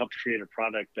helped create a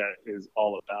product that is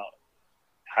all about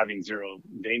having zero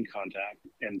vein contact,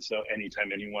 and so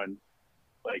anytime anyone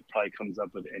like probably comes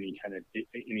up with any kind of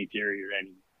any theory or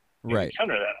any right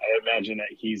counter that, I imagine that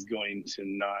he's going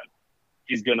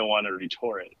to want to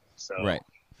retort it. So right.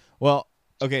 Well,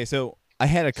 okay, so I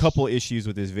had a couple issues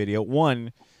with this video.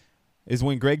 One is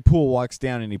when Greg Poole walks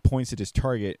down and he points at his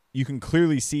target, you can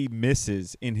clearly see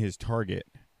misses in his target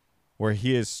where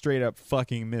he has straight up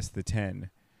fucking missed the 10.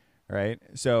 Right?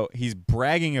 So he's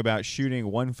bragging about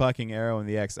shooting one fucking arrow in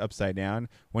the X upside down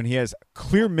when he has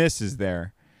clear misses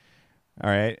there. All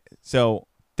right? So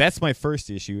that's my first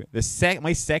issue.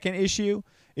 My second issue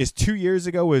is 3 years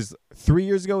ago was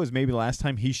maybe the last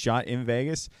time he shot in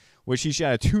Vegas, which he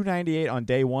shot a 298 on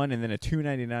day one and then a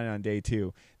 299 on day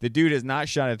two. The dude has not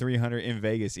shot a 300 in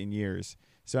Vegas in years.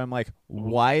 So I'm like,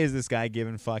 why is this guy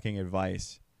giving fucking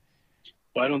advice?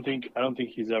 Well, I don't think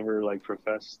he's ever like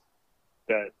professed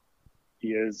that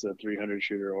he is a 300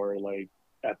 shooter or like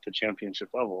at the championship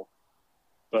level.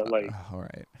 But like, all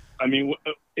right. I mean,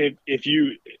 if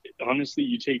you honestly,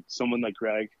 you take someone like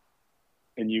Greg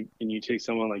and you take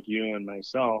someone like you and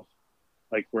myself,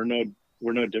 like we're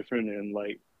no different in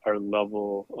like our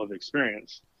level of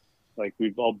experience. Like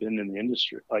we've all been in the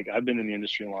industry. Like I've been in the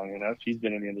industry long enough. He's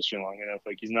been in the industry long enough.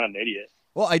 Like he's not an idiot.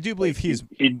 Well, I do believe like,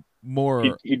 he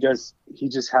more. He just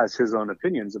has his own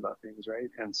opinions about things, right?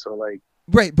 And so like.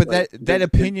 Right, but like, that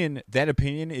opinion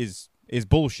is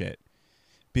bullshit.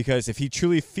 Because if he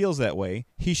truly feels that way,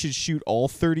 he should shoot all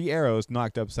 30 arrows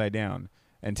knocked upside down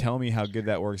and tell me how good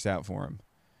that works out for him.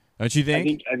 Don't you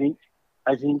think?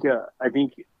 I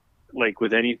think like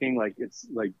with anything, like it's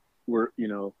like we're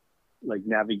like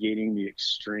navigating the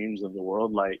extremes of the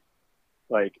world. Like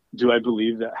do I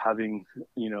believe that having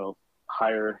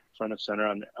higher front of center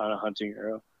on a hunting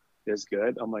arrow is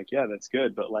good? I'm like, yeah, that's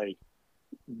good, but like.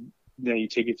 Then you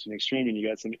take it to an extreme and you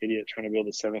got some idiot trying to build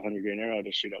a 700 grain arrow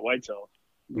to shoot at whitetail.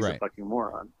 He's a fucking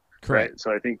moron. Correct. Right?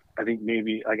 So I think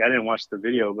maybe like I didn't watch the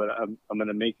video, but I'm going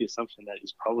to make the assumption that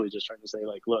he's probably just trying to say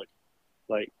like, look,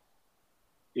 like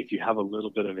if you have a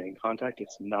little bit of vein contact,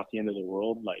 it's not the end of the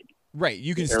world. Like right,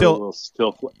 you can still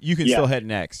still head an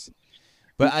X.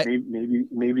 But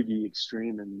maybe the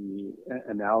extreme in the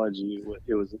analogy,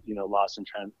 it was lost in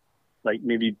trend. Like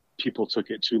maybe people took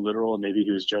it too literal, and maybe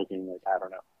he was joking. Like I don't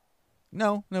know.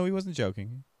 No, he wasn't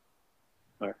joking.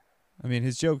 Right. I mean,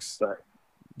 his jokes,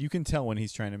 you can tell when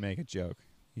he's trying to make a joke.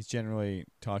 He's generally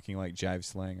talking like jive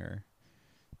slang or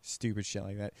stupid shit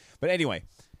like that. But anyway,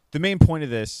 the main point of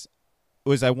this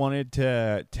was I wanted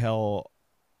to tell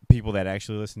people that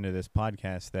actually listen to this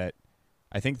podcast that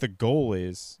I think the goal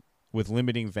is with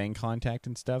limiting vane contact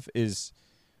and stuff is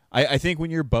I think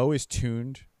when your bow is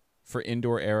tuned for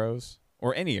indoor arrows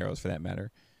or any arrows for that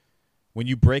matter, when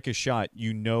you break a shot,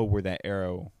 you know where that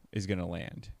arrow is going to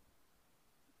land.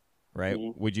 Right?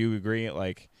 Mm-hmm. Would you agree?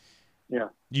 Like, yeah,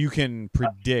 you can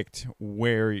predict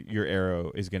where your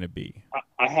arrow is going to be.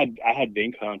 I had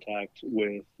vane contact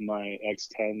with my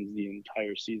X10s the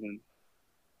entire season.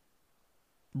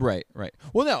 Right.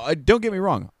 Well, no, don't get me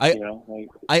wrong. I have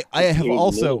it was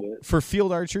also a little bit. for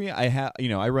field archery. I have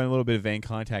I run a little bit of vane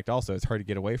contact. Also, it's hard to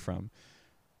get away from,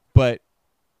 but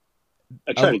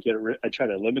I try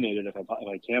to eliminate it if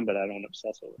I can, but I don't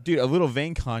obsess over it. dude, a little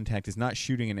vane contact is not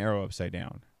shooting an arrow upside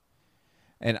down.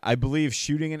 And I believe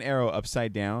shooting an arrow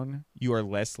upside down, you are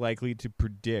less likely to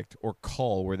predict or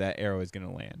call where that arrow is going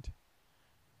to land.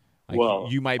 Like, Well,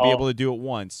 you might be able to do it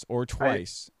once or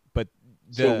twice, but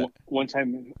one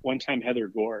time Heather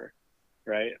Gore,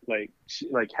 right? Like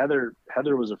Heather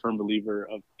was a firm believer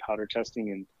of powder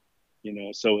testing,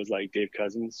 and so was like Dave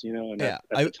Cousins, and Yeah,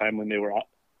 at the time when they were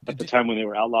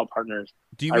outlaw partners.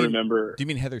 Do you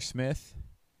mean Heather Smith?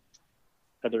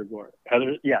 Heather Gore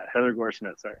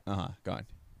Smith, sorry. Gone.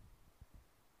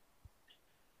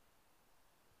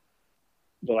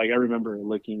 But I remember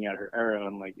looking at her arrow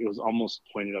and it was almost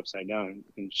pointed upside down,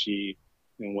 and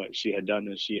what she had done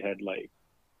is she had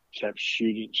kept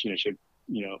shooting, she had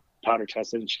powder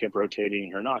tested, and she kept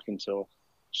rotating her nock until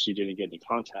she didn't get any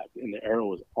contact, and the arrow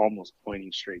was almost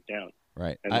pointing straight down.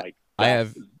 Right.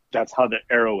 And that's how the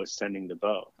arrow was sending the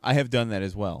bow. I have done that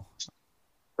as well.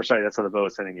 Or sorry, that's how the bow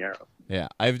was sending the arrow. Yeah,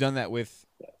 I've done that with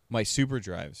my Super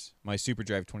Drives, my Super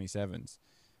Drive 27s.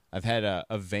 I've had a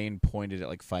vane pointed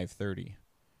at 530,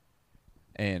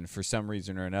 and for some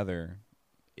reason or another,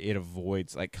 it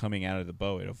avoids coming out of the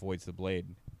bow. It avoids the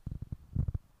blade,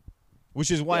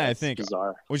 which is why I think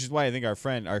bizarre. Which is why I think our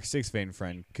 6 vane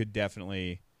friend, could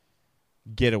definitely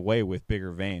get away with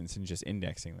bigger vanes and just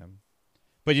indexing them.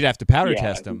 But you'd have to powder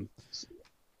test them.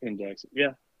 Index,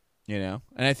 yeah. And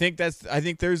I think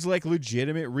there's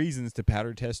legitimate reasons to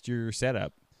powder test your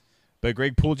setup, but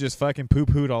Greg Poole just fucking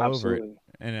poo-pooed all Absolutely. over it,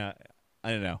 and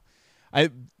I don't know.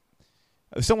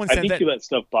 Someone said I think you let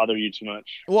stuff bother you too much.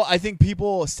 Well, I think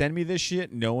people send me this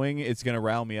shit knowing it's gonna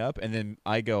rile me up, and then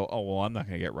I go, oh well, I'm not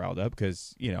gonna get riled up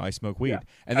because I smoke weed,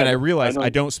 and then I realize I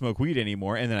don't smoke weed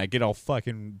anymore, and then I get all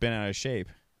fucking bent out of shape.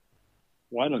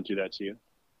 Well, I don't do that to you.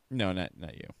 No, not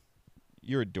you.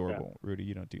 You're adorable, Rudy.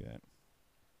 You don't do that.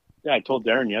 Yeah, I told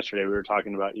Darren yesterday we were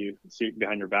talking about you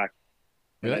behind your back.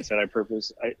 Really? And I said I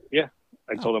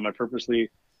told him I purposely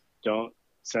don't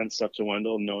send stuff to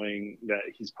Wendell knowing that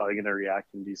he's probably going to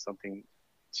react and do something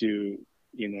to,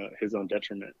 his own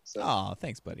detriment. So, oh,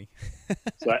 thanks, buddy.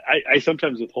 so I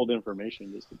sometimes withhold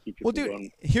information just to keep people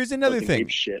going. Here's another thing.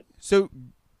 Shit. So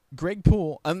Greg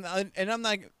Poole, and I'm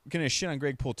not going to shit on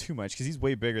Greg Poole too much because he's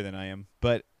way bigger than I am,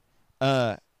 but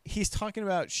he's talking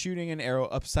about shooting an arrow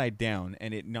upside down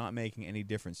and it not making any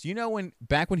difference.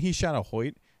 Back when he shot a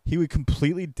Hoyt, he would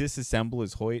completely disassemble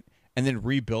his Hoyt and then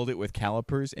rebuild it with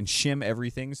calipers and shim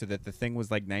everything so that the thing was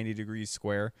 90 degrees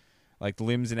square, the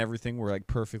limbs and everything were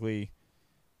perfectly,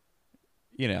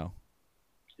 Yeah.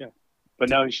 But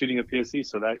now he's shooting a PSC,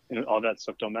 so that all that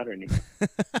stuff don't matter anymore.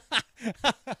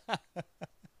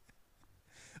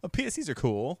 PSCs are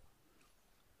cool.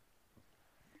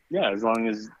 Yeah, as long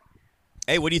as.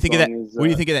 Hey, what do you think of that? What do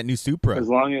you think of that new Supra? As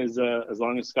long as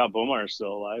Scott Bomar is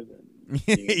still alive,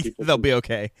 and they'll be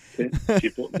okay.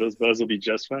 Those bows will be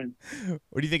just fine.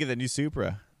 What do you think of the new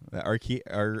Supra, the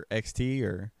RXT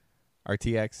or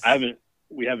RTX? I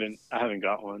haven't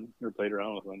got one or played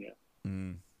around with one yet.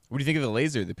 What do you think of the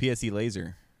laser, the PSE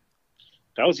laser?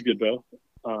 That was a good bow.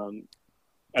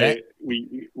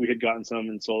 We had gotten some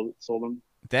and sold them.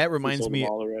 That reminds me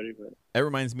all already, but that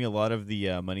reminds me a lot of the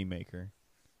Moneymaker.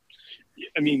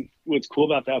 I mean, what's cool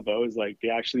about that bow is they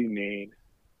actually made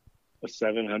a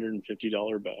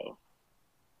 $750 bow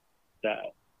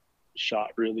that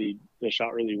shot really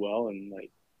well, and I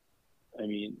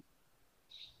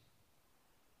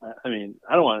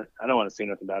don't want to say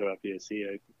nothing bad about PSC.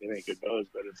 I think they make good bows,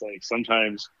 but it's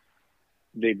sometimes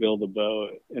they build a bow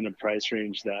in a price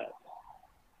range that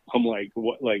I'm like,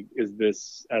 what? Is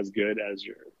this as good as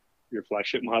your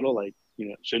flagship model? It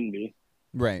shouldn't be,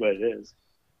 right? But it is.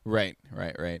 Right.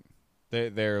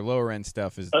 Their lower end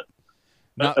stuff is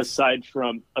not aside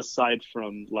from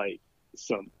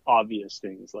some obvious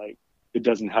things it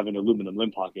doesn't have an aluminum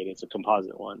limb pocket; it's a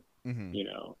composite one. Mm-hmm.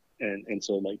 And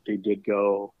so they did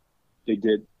to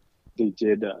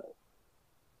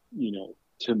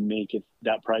make it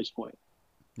that price point.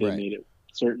 They made it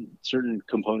certain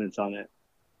components on it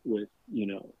you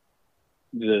know,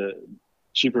 the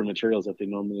cheaper materials that they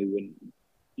normally wouldn't,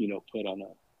 you know, put on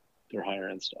their higher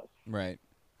end stuff. Right.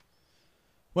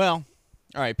 Well,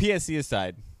 all right. PSC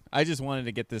aside, I just wanted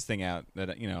to get this thing out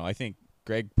that, you know, I think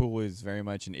Greg Poole is very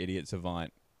much an idiot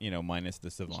savant, you know, minus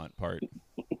the savant part.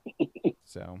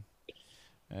 So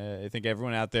I think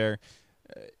everyone out there,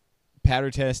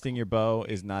 powder testing your bow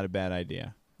is not a bad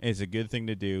idea. It's a good thing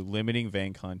to do. Limiting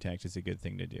vane contact is a good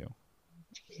thing to do.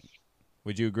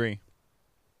 Would you agree?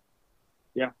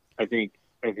 Yeah, I think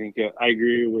I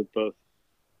agree with both.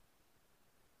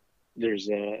 There's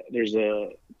a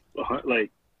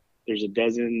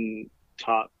dozen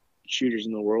top shooters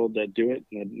in the world that do it,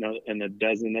 and a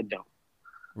dozen that don't.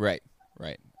 Right.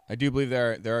 I do believe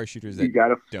there are shooters that you got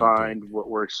to don't find do it. what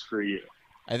works for you.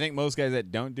 I think most guys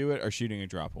that don't do it are shooting a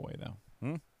drop away, though.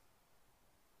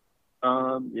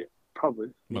 Yeah, probably.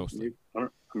 Mostly. I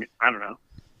don't know.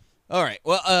 All right.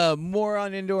 Well, more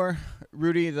on indoor.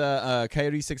 Rudy, the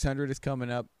Coyote 600 is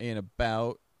coming up in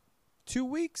about 2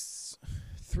 weeks,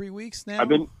 3 weeks now.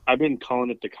 I've been calling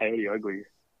it the Coyote Ugly.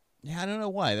 Yeah, I don't know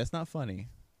why. That's not funny.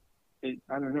 I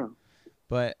don't know.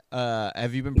 But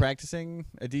have you been practicing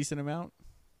a decent amount?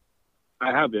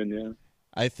 I have been, yeah.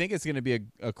 I think it's going to be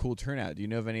a cool turnout. Do you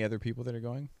know of any other people that are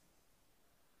going?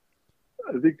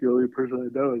 I think the only person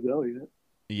I know is Elliot.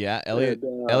 Yeah,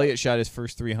 Elliot shot his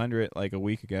first 300 like a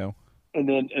week ago. And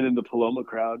then the Paloma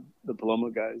crowd, the Paloma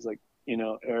guys, like, you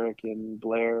know, Eric and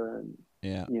Blair and,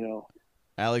 yeah, you know.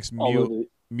 Alex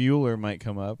Mueller might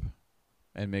come up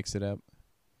and mix it up.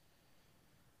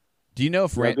 Do you know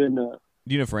if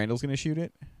Randall's going to shoot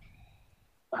it?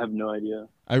 I have no idea.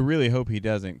 I really hope he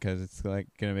doesn't, because it's like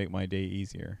going to make my day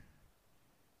easier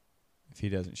if he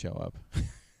doesn't show up.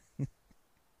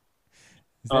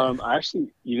 I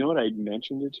actually, you know what, I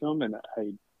mentioned it to him, and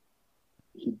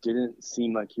he didn't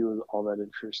seem like he was all that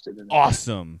interested in it.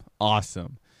 Awesome.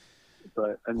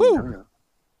 But I mean, I don't know.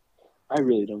 I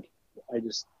really don't. I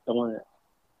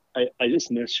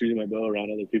just miss shooting my bow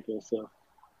around other people. So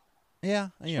yeah,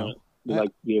 you know,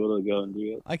 be able to go and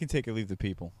do it. I can take or leave the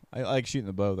people. I like shooting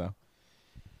the bow though.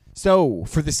 So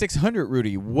for the 600,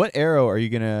 Rudy, what arrow are you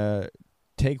gonna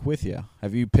take with you?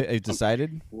 Have you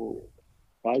decided? Well,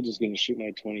 I'm just gonna shoot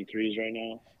my 23s right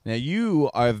now. Now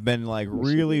you have been like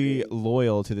really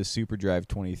loyal to the Super Drive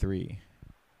 23.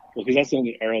 Well, because that's the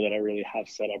only arrow that I really have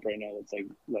set up right now that's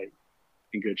like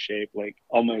in good shape. Like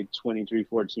all my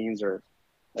 2314s are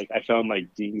like, I found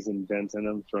like dings and dents in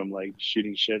them from like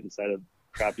shooting shit inside of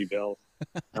crappy bills.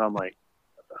 And I'm like,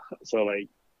 so like,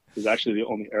 it was actually the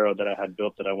only arrow that I had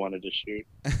built that I wanted to shoot.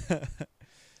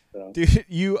 So. Dude,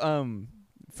 you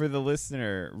for the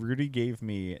listener, Rudy gave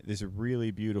me this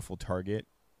really beautiful target,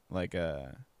 like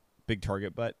a big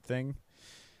target butt thing,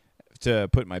 to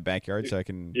put in my backyard so I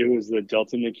can. It was the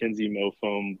Delta McKenzie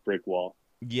Mofoam brick wall.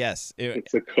 Yes,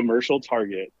 it's a commercial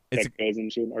target that goes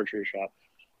into an archery shop.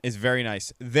 It's very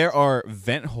nice. There are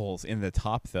vent holes in the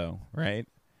top, though, right?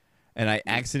 And I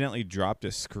accidentally dropped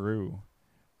a screw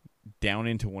down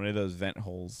into one of those vent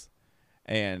holes,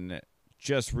 and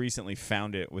just recently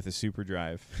found it with a Super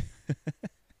Drive.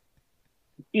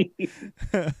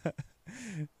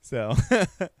 So,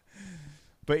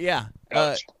 but yeah,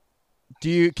 can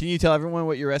you tell everyone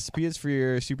what your recipe is for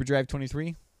your Super Drive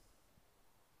 23?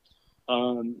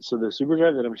 So the Super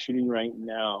Drive that I'm shooting right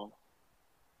now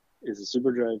is a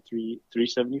Super Drive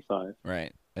 375.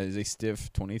 Right, that is a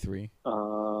stiff 23.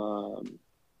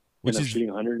 Which is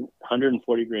shooting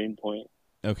 140 grain point.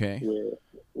 Okay.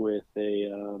 With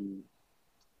a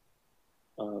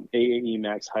AAE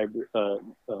Max hybrid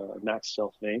Max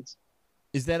Stealth vanes.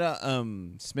 Is that a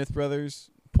Smith Brothers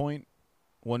point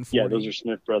 140? Yeah, those are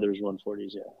Smith Brothers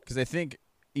 140s. Yeah. Because I think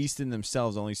Easton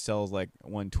themselves only sells like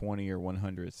 120 or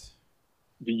 100s.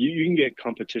 But you can get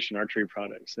competition archery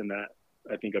products in that,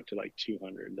 I think, up to like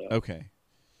 200 though. Okay.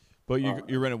 But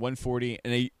you're running 140,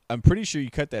 and I'm pretty sure you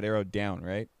cut that arrow down,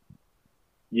 right?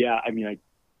 Yeah, I mean, I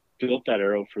built that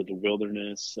arrow for the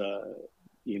wilderness,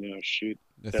 shoot.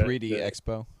 The 3D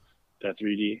Expo? That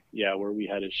 3D, yeah, where we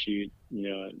had to shoot,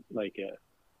 like a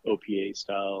OPA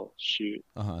style shoot.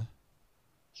 Uh-huh.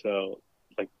 So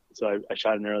I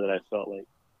shot an arrow that I felt like,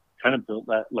 kind of built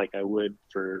that like I would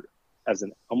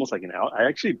almost like I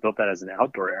actually built that as an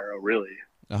outdoor arrow, really.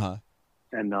 Uh-huh.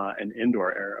 And not an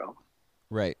indoor arrow.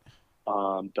 Right.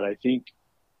 But I think,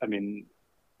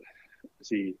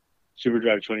 Super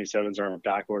Drive 27s aren't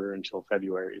back order until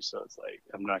February, so it's like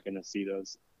I'm not going to see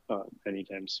those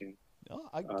anytime soon. Oh,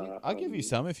 I'll give you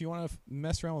some if you want to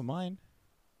mess around with mine.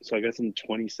 So I got some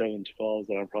 2712s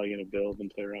that I'm probably going to build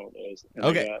and play around with those. And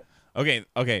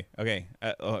Okay.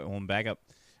 Well, back up.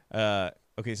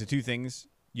 Okay, so two things.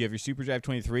 You have your Super Drive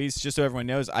 23s. Just so everyone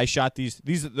knows, I shot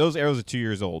those arrows are 2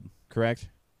 years old, correct?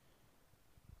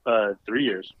 3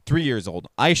 years. 3 years old.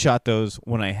 I shot those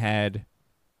when I had,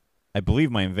 I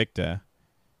believe, my Invicta,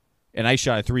 and I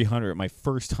shot a 300 my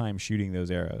first time shooting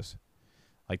those arrows.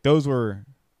 Like, those were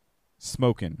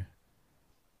smoking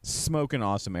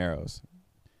awesome arrows.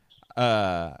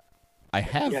 I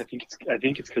have. Yeah, I think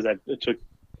it's because I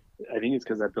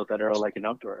built that arrow like an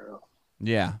outdoor arrow.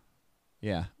 Yeah,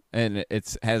 yeah, and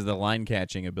it has the line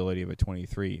catching ability of a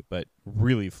 23, but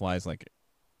really flies like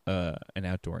an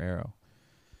outdoor arrow.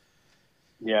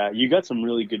 Yeah, you got some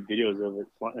really good videos of it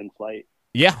in flight.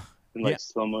 Yeah, in like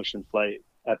slow motion flight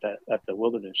at the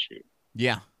wilderness shoot.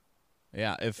 Yeah,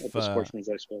 yeah. At the Sportsman's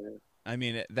Expo. Yeah. I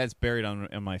mean, that's buried on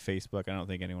my Facebook. I don't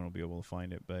think anyone will be able to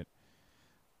find it, but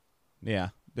yeah,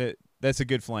 that's a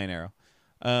good flying arrow.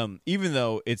 Even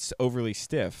though it's overly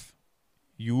stiff,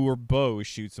 your bow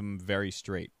shoots them very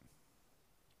straight.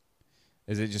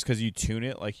 Is it just because you tune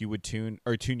it like you would tune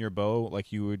your bow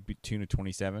like you would tune a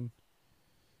 27?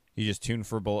 You just tune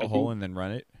for a bullet hole and then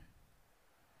run it?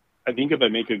 I think if I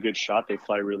make a good shot, they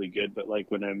fly really good. But like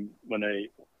when I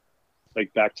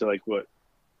like back to like what,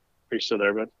 are you still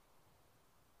there, bud?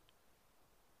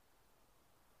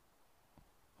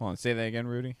 Hold on, say that again,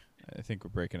 Rudy. I think we're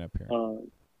breaking up here.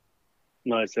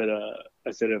 No, I said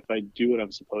if I do what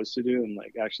I'm supposed to do and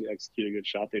like actually execute a good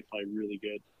shot, they fly really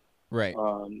good. Right.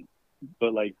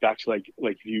 But like back to like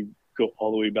if you go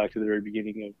all the way back to the very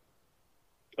beginning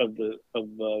of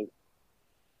what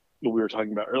we were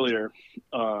talking about earlier,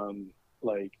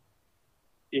 like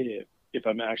if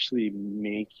I'm actually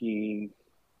making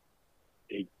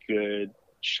a good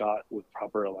shot with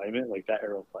proper alignment, like that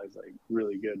arrow flies like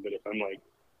really good. But if I'm like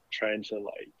trying to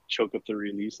like choke up the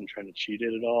release and trying to cheat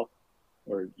it at all,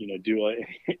 or do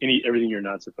everything you're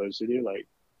not supposed to do, like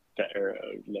that arrow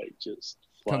like just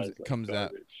flies comes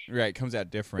out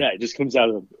different. Yeah, it just comes out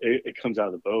of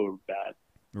the bow bad.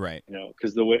 Right.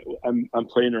 Because the way I'm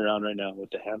playing around right now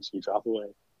with the Hamskea drop away,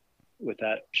 with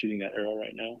that shooting that arrow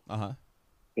right now.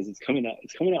 Because it's coming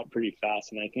out pretty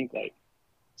fast, and I think like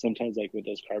sometimes like with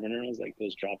those carbon arrows, like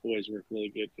those dropaways work really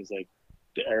good because like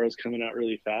the arrow's coming out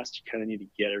really fast. You kind of need to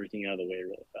get everything out of the way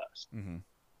really fast. Mm-hmm.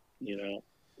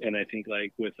 And I think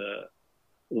like with a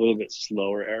little bit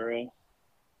slower arrow,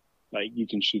 like you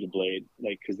can shoot a blade,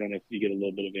 like because then if you get a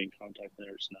little bit of ink contact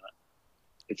there,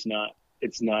 it's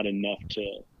not enough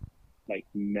to like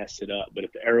mess it up. But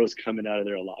if the arrow's coming out of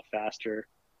there a lot faster,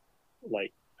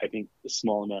 like I think the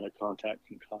small amount of contact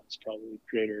can cause probably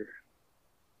greater,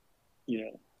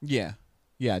 Yeah,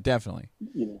 definitely.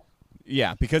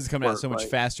 Yeah, because it's coming out so much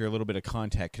faster, a little bit of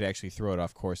contact could actually throw it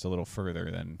off course a little further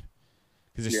than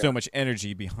because there's so much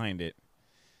energy behind it.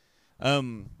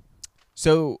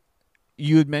 So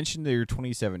you had mentioned that your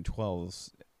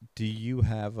 2712s. Do you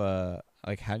have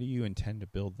how do you intend to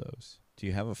build those? Do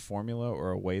you have a formula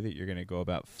or a way that you're going to go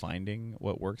about finding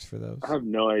what works for those? I have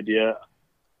no idea.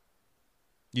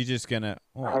 You just gonna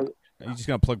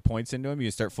plug points into them?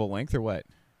 You start full length or what?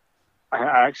 I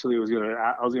actually was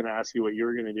gonna ask you what you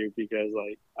were gonna do because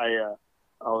like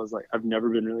I was like I've never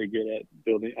been really good at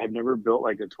building. I've never built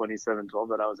like a 2712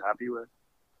 that I was happy with.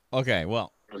 Okay,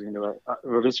 well, I was gonna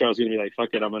be like, fuck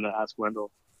it, I'm gonna ask Wendell.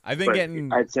 I've been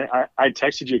getting. I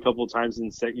texted you a couple of times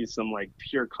and sent you some like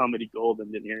pure comedy gold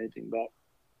and didn't hear anything back.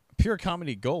 Pure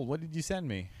comedy gold. What did you send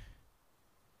me?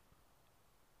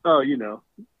 Oh,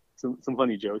 some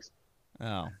funny jokes.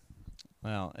 Oh,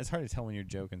 well, it's hard to tell when you're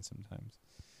joking sometimes.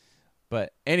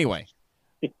 But anyway,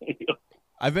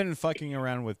 I've been fucking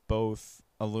around with both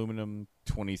aluminum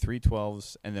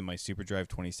 2312s and then my Super Drive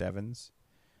 27s,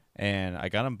 and I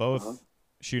got them both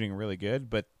shooting really good.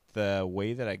 But the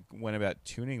way that I went about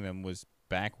tuning them was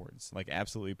backwards, like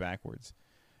absolutely backwards.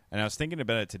 And I was thinking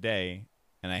about it today,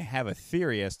 and I have a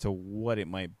theory as to what it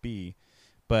might be.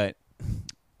 But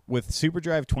with Super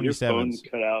Drive 27s, your phone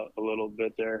cut out a little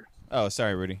bit there. Oh,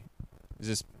 sorry, Rudy. Is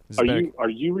this are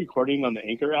you recording on the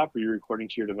Anchor app or are you recording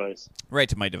to your device? Right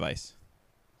to my device.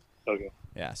 Okay.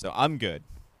 Yeah, so I'm good.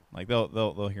 Like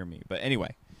they'll hear me. But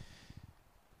anyway,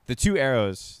 the two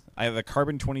arrows, I have a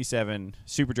Carbon 27,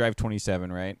 Super Drive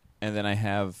 27, right? And then I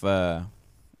have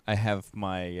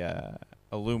my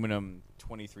aluminum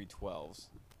 2312s.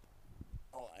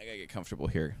 Oh, I gotta get comfortable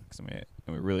here because I'm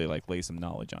gonna really like lay some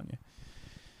knowledge on you.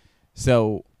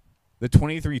 So, the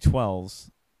 2312s,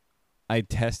 I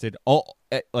tested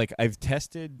I've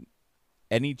tested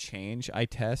any change I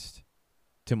test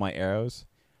to my arrows.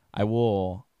 I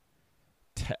will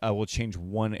change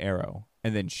one arrow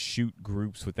and then shoot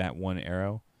groups with that one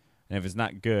arrow. And if it's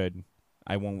not good,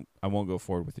 I won't go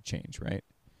forward with the change, right?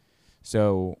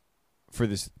 So for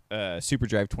this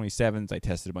SuperDrive 27s, I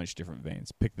tested a bunch of different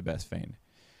vanes, picked the best vane,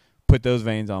 put those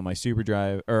vanes on my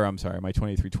SuperDrive, or I'm sorry, my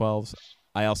 2312s.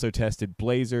 I also tested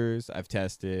Blazers. I've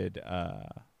tested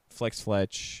Flex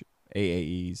Fletch,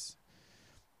 AAEs,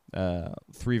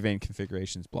 3 vane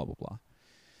configurations, blah, blah, blah.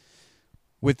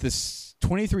 With this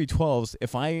 2312s,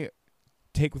 if I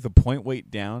take the point weight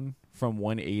down from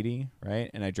 180, right,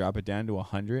 and I drop it down to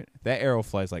 100, that arrow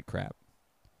flies like crap.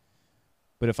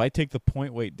 But if I take the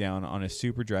point weight down on a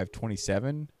SuperDrive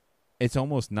 27, it's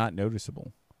almost not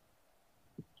noticeable.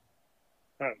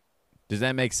 Huh. Does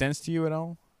that make sense to you at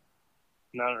all?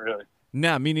 Not really.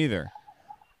 Nah, me neither.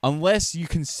 Unless you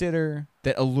consider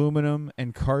that aluminum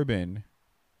and carbon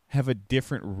have a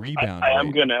different rebound I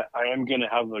am rate. gonna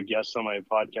have a guest on my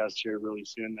podcast here really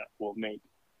soon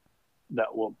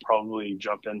that will probably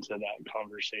jump into that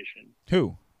conversation.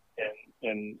 Who?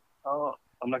 And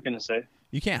I'm not gonna say.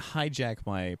 You can't hijack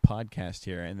my podcast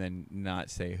here and then not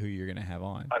say who you're going to have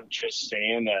on. I'm just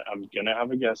saying that I'm gonna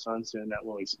have a guest on soon that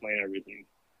will explain everything.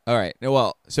 All right.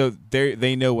 Well, so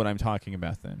they know what I'm talking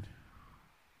about then.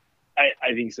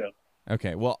 I think so.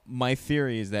 Okay. Well, my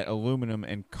theory is that aluminum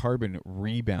and carbon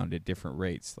rebound at different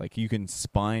rates. Like you can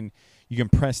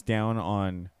press down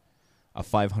on a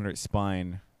 500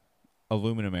 spine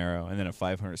aluminum arrow and then a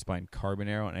 500 spine carbon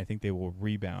arrow, and I think they will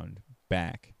rebound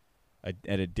back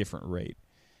at a different rate.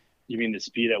 You mean the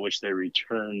speed at which they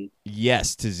return?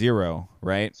 Yes, to zero,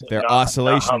 right? So Their not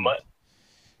oscillation. how much?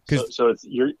 So it's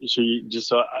explain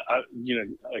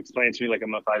it to me like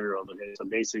I'm a 5-year-old. Okay, so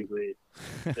basically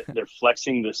they're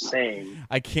flexing the same,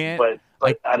 I can't,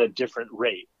 but at a different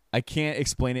rate. I can't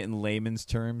explain it in layman's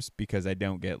terms because I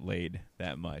don't get laid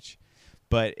that much.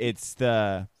 But it's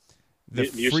the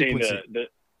You're frequency. saying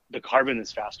the carbon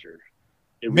is faster.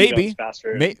 It Maybe. rebounds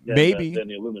faster Maybe. than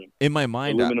the aluminum. In my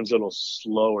mind, The aluminum's a little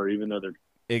slower, even though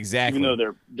exactly.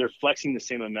 they're flexing the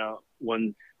same amount.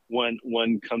 One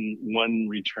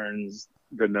returns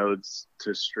the nodes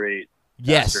to straight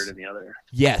Yes. faster than the other.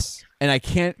 Yes. And I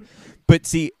can't. But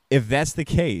see, if that's the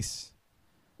case,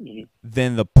 Mhm.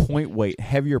 then the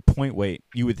heavier point weight,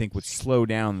 you would think would slow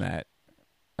down that.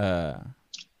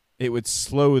 It would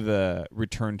slow the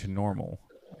return to normal,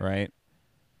 right?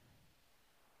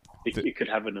 It could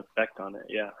have an effect on it.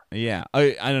 Yeah. Yeah,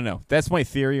 I don't know. That's my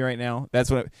theory right now. That's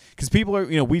what, because people are,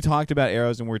 we talked about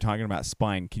arrows and we're talking about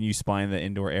spine. Can you spine the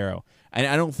indoor arrow? And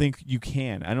I don't think you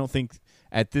can. I don't think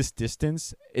at this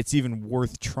distance it's even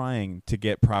worth trying to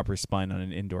get proper spine on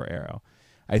an indoor arrow.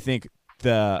 I think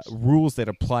the rules that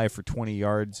apply for 20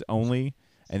 yards only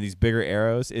and these bigger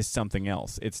arrows is something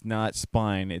else. It's not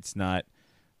spine. It's not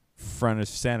front of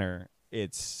center.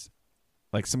 It's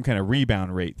like some kind of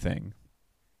rebound rate thing.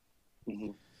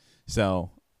 Mm-hmm. So,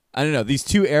 I don't know. These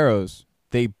two arrows,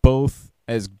 they both,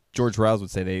 as George Rouse would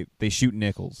say, they shoot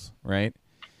nickels, right?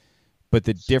 But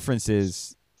the difference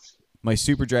is my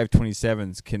SuperDrive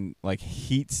 27s can like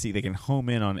heat see, they can home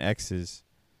in on X's,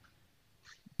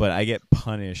 but I get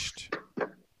punished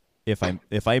if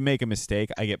I make a mistake,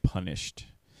 I get punished.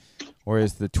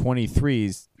 Whereas the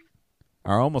 23s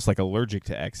are almost like allergic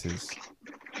to X's,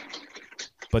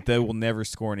 but they will never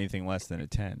score anything less than a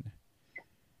 10.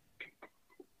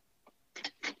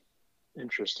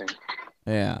 Interesting.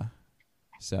 Yeah.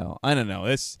 So, I don't know.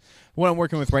 That's what I'm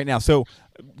working with right now. So,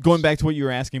 going back to what you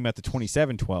were asking about the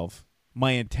 2712,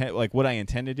 my intent, like what I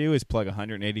intend to do is plug a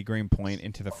 180 grain point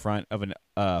into the front of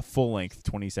a full length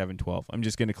 2712. I'm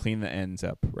just going to clean the ends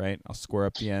up, right? I'll square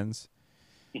up the ends,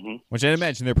 which I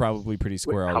imagine they're probably pretty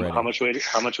square already. How much weight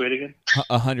again?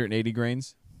 180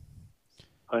 grains.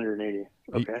 180.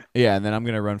 Okay. Yeah, and then I'm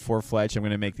going to run 4 fletch. I'm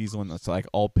going to make these ones that's like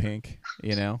all pink,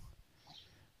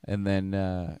 and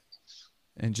then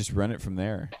and just run it from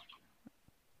there.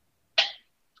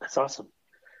 That's awesome.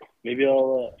 Maybe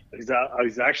I'll. I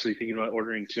was actually thinking about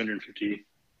ordering 250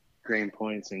 grain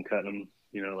points and cutting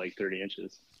them, like 30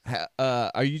 inches.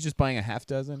 Are you just buying a half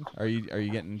dozen? Are you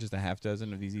getting just a half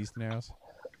dozen of these Easton arrows?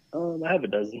 I have a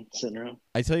dozen sitting around.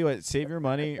 I tell you what, save your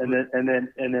money. And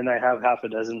then I have half a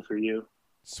dozen for you.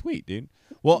 Sweet, dude.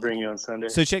 Well, bring you on Sunday.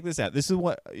 So check this out. This is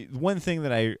one thing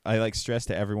that I like stress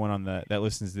to everyone on that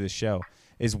listens to this show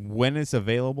is when it's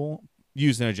available,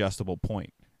 use an adjustable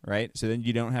point, right? So then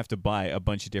you don't have to buy a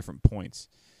bunch of different points,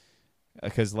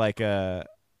 because like that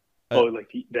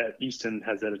Easton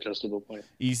has that adjustable point.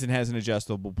 Easton has an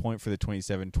adjustable point for the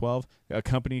 2712. A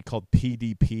company called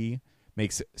PDP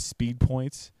makes speed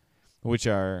points, which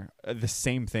are the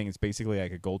same thing. It's basically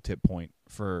like a gold tip point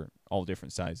for all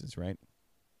different sizes, right?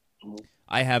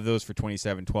 I have those for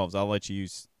 2712s. I'll let you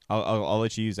use. I'll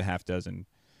let you use a half dozen,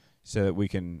 so that we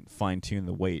can fine tune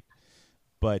the weight.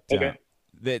 But okay.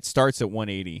 that starts at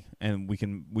 180, and we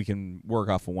can work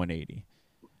off a 180.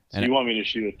 So you want me to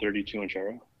shoot a 32-inch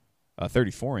arrow? A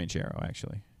 34-inch arrow,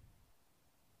 actually.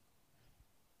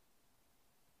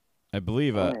 I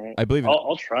believe. Right. I believe.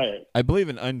 I'll try it. I believe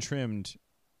an untrimmed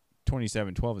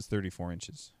 2712 is 34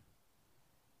 inches.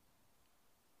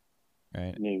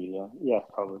 Right. Maybe. Yeah.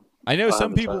 Probably. I know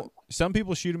some people. Some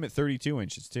people shoot them at 32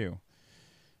 inches too.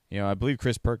 I believe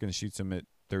Chris Perkins shoots them at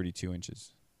 32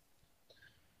 inches.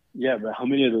 Yeah, but how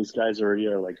many of those guys already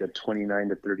are like a 29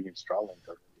 to 30 inch draw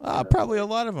length? Probably a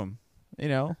lot of them.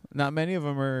 Not many of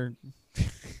them are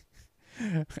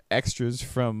extras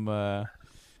from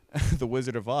the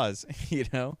Wizard of Oz.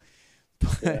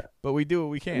 But we do what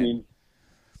we can.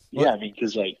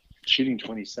 Because like shooting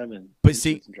 27. But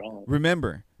see,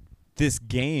 remember, this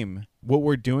game, what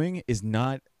we're doing is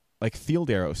not like field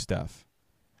arrow stuff.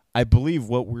 I believe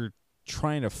what we're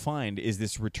trying to find is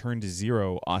this return to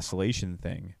zero oscillation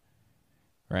thing,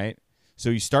 right? So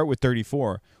you start with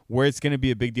 34. Where it's going to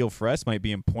be a big deal for us might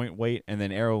be in point weight and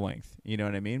then arrow length. You know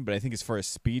what I mean? But I think as far as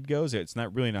speed goes, it's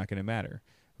not going to matter.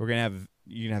 You're going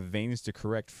to have vanes to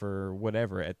correct for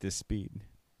whatever at this speed.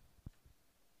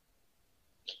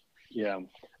 Yeah.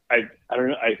 I don't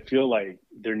know. I feel like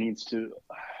there needs to,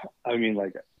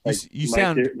 you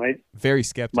sound very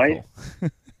skeptical.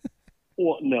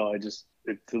 Well, no, it's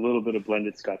a little bit of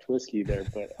blended Scotch whiskey there,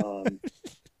 but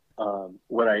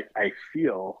what I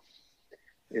feel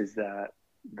is that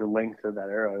the length of that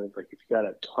arrow, like if you got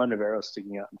a ton of arrows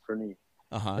sticking out in front of you,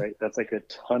 right? That's like a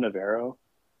ton of arrow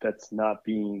that's not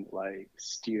being like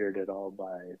steered at all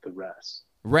by the rest.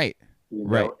 Right.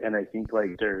 Right. And I think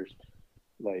like there's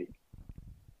like,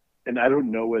 and I don't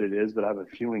know what it is, but I have a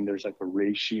feeling there's like a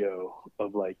ratio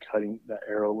of like cutting the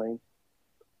arrow length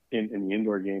in the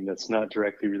indoor game that's not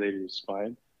directly related to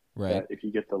spine. Right. That if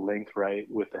you get the length right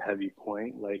with the heavy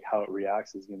point, like how it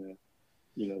reacts is gonna,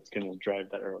 it's gonna drive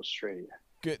that arrow straight.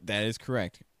 Good. That is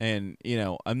correct. And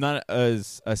I'm not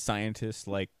as a scientist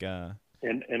like.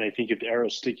 And I think if the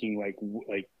arrow's sticking like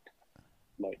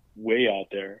way out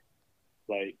there,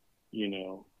 like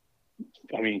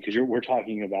because we're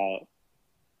talking about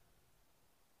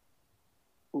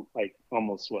like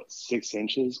almost 6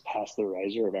 inches past the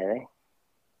riser of arrow.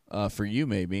 For you,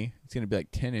 maybe it's gonna be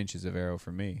like 10 inches of arrow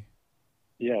for me.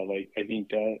 Yeah, like I think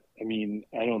that. I mean,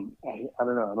 I don't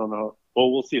know.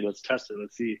 Well, we'll see. Let's test it.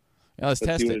 Let's see. Yeah, let's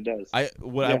test see it.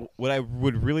 What it does. What I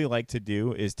would really like to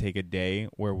do is take a day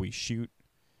where we shoot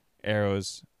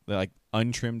arrows, like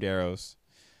untrimmed arrows.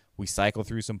 We cycle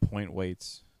through some point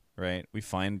weights, right? We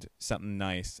find something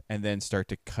nice, and then start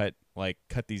to cut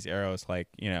these arrows like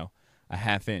a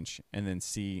half inch, and then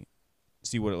see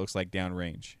what it looks like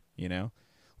downrange. We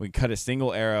can cut a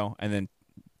single arrow and then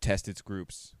test its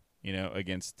groups,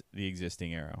 against the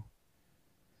existing arrow.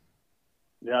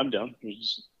 Yeah, I'm down.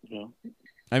 Just,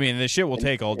 I mean, the shit will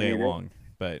take all day long,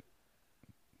 but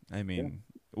I mean,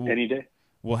 any day.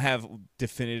 We'll have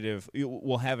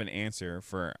we'll have an answer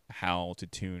for how to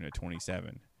tune a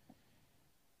 27.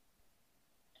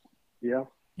 Yeah.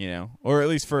 Or at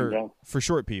least for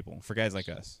short people, for guys like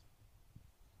us.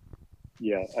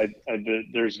 Yeah,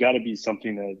 there's got to be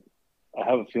something that I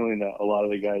have a feeling that a lot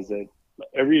of the guys that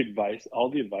all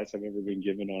the advice I've ever been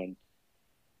given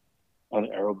on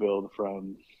arrow build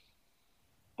from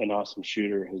an awesome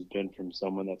shooter has been from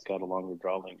someone that's got a longer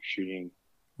draw length shooting.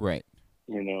 Right.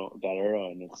 That arrow,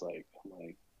 and it's like,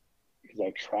 because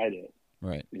I've tried it.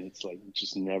 Right. And it's like, it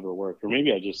just never worked. Or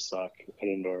maybe I just suck at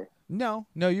indoor. No,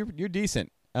 you're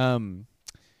decent.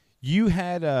 You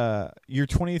had your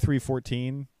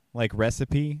 2314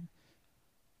 recipe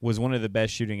was one of the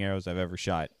best shooting arrows I've ever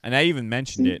shot, and I even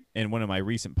mentioned it in one of my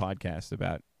recent podcasts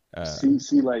about. See,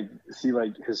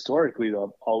 historically, though,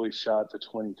 I've always shot the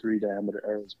 23 diameter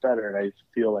arrows better, and I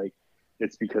feel like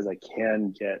it's because I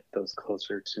can get those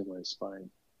closer to my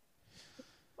spine.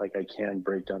 Like I can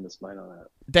break down the spine on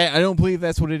that. I don't believe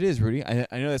that's what it is, Rudy. I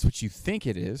know that's what you think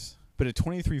it is, but a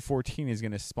 2314 is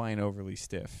going to spine overly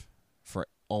stiff for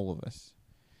all of us.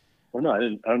 Well, no, I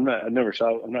didn't. I'm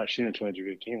not shooting a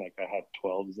 2315 like I had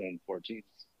 12s and 14s.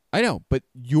 I know, but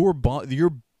your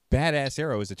badass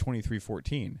arrow is a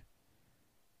 2314.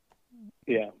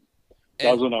 Yeah,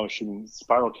 that was when I was shooting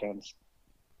spiral cams.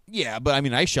 Yeah, but I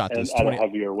mean, I shot those at a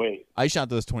heavier weight. I shot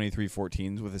those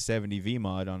 2314s with a 70 V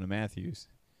mod on a Matthews,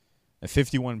 at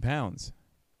 51 pounds.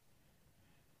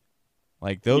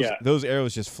 Like those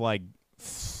arrows just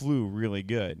flew really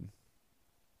good.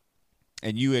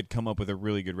 And you had come up with a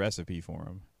really good recipe for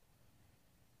them.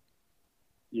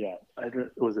 Yeah,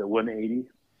 was it 180?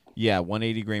 Yeah,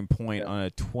 180 grain point on a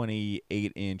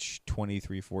 28-inch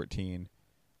 2314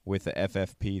 with the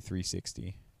FFP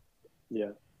 360.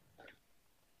 Yeah.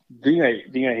 thing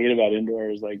I hate about indoor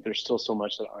is like there's still so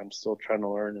much that I'm still trying to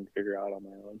learn and figure out on my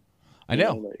own. I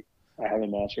know. Like I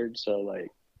haven't mastered, so like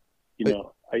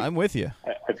But I'm with you.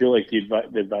 I feel like the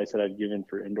advice that I've given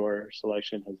for indoor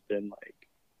selection has been like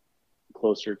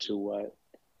closer to what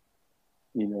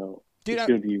Dude, it's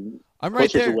going to be. I'm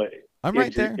right there. To what I'm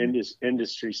right there.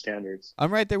 Industry standards.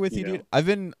 I'm right there with you, dude. I've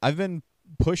been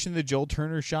pushing the Joel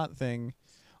Turner shot thing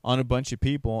on a bunch of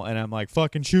people, and I'm like,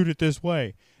 fucking shoot it this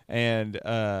way. And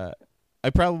I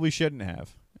probably shouldn't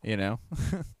have, Yeah.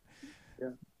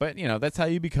 But, that's how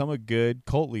you become a good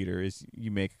cult leader is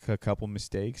you make a couple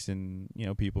mistakes and,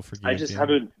 people forgive you.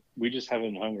 We just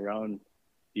haven't hung around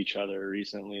each other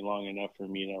recently long enough for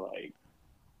me to like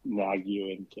nag you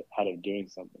into out of doing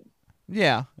something.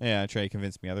 Yeah, try to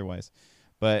convince me otherwise.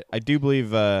 But I do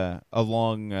believe a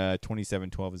long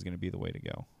 2712 is going to be the way to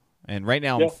go. And right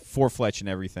now I'm four-fletching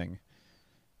everything.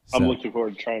 So. I'm looking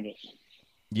forward to trying it.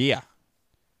 Yeah.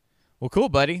 Well, cool,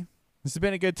 buddy. This has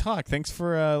been a good talk. Thanks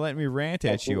for letting me rant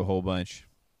at you a whole bunch.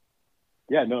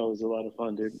 Yeah, no, it was a lot of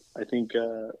fun, dude. I think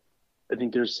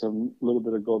there's some little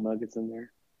bit of gold nuggets in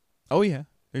there. Oh, yeah.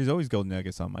 There's always gold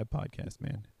nuggets on my podcast,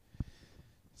 man.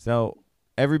 So,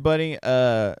 everybody,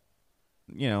 give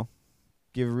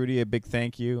Rudy a big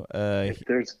thank you. If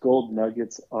there's gold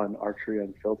nuggets on Archery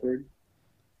Unfiltered,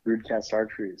 Broadcast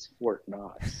Archery is Fort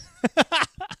Knox.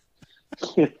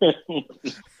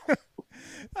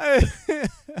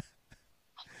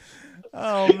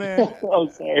 Oh, man. I'm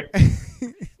sorry.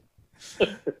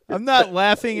 I'm not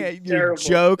laughing at your terrible.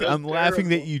 joke. That's I'm laughing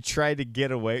terrible. that you tried to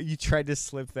get away. You tried to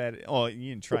slip that. Oh, you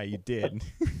didn't try. You did.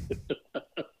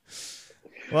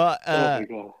 Well, Oh my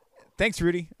God. thanks,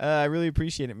 Rudy. I really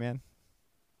appreciate it, man.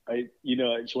 I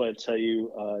just want to tell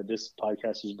you, this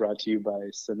podcast is brought to you by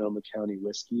Sonoma County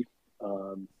Whiskey.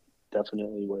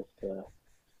 Definitely worth the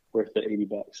 $80.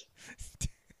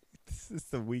 This is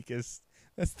the weakest.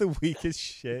 That's the weakest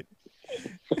shit.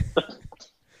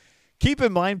 Keep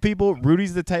in mind, people,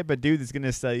 Rudy's the type of dude that's going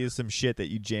to sell you some shit that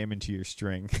you jam into your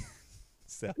string.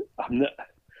 So I'm not.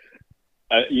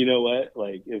 You know what?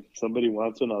 Like, if somebody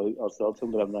wants one, I'll sell it to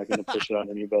them, but I'm not going to push it on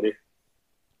anybody.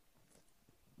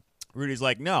 Rudy's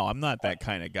like, no, I'm not that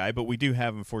kind of guy, but we do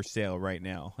have them for sale right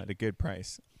now at a good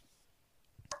price.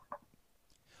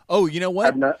 Oh, you know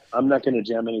what? I'm not going to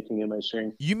jam anything in my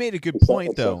string. You made a good Except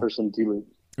point, though. for some D-loop.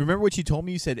 Remember what you told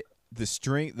me? You said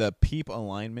the peep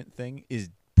alignment thing is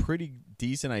pretty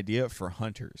decent idea for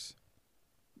hunters.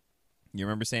 You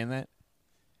remember saying that?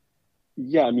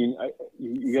 Yeah, I mean,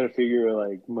 you got to figure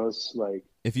like most like.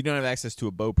 If you don't have access to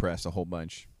a bow press, a whole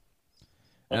bunch.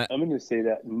 I'm going to say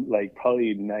that like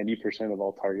probably 90% of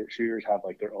all target shooters have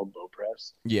like their own bow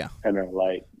press. Yeah. And are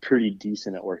like pretty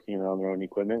decent at working around their own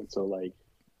equipment. So like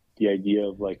the idea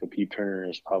of like a peep turner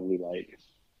is probably like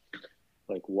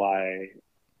why,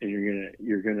 and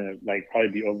you're gonna like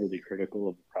probably be overly critical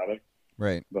of the product.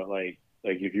 Right. But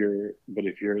if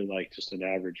you're like just an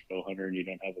average bow hunter and you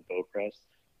don't have a bow press,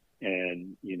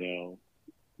 and you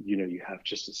have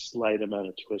just a slight amount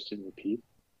of twist in your peep,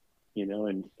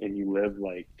 and you live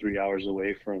like 3 hours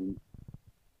away from,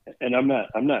 and I'm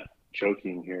not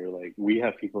joking here. Like we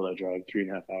have people that drive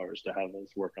 3.5 hours to have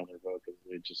us work on their bow because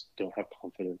they just don't have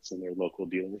confidence in their local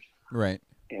dealers. Right.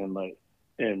 And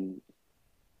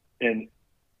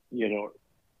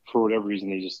for whatever reason,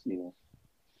 they just,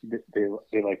 they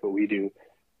like what we do,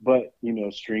 but,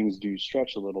 strings do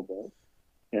stretch a little bit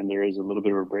and there is a little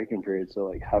bit of a break-in period. So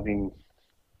like having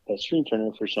a string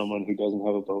turner for someone who doesn't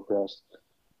have a bow press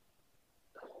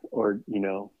or,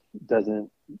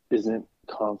 isn't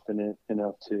confident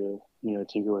enough to,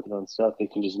 tinker with their own stuff, they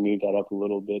can just move that up a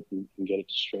little bit and get it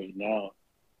to straighten out.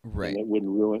 Right. And it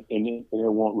wouldn't ruin, and it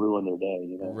won't ruin their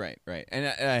day, Right. And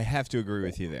I have to agree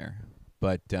with you there.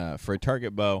 But for a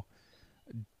target bow,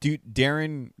 dude,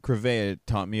 Darren Crevea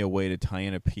taught me a way to tie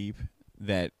in a peep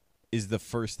that is the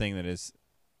first thing that has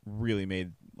really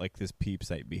made like this peep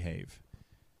sight behave.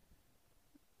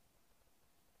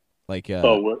 Like yeah,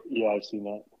 I've seen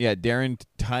that. Yeah, Darren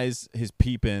ties his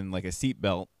peep in like a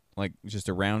seatbelt, like just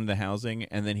around the housing,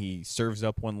 and then he serves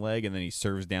up one leg and then he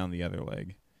serves down the other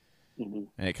leg. Mm-hmm.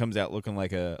 And it comes out looking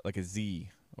like a Z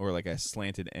or like a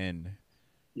slanted N.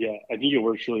 Yeah, I think it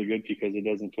works really good because it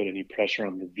doesn't put any pressure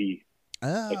on the V.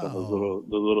 Oh. Like on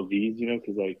the little V's,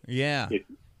 because like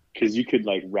because you could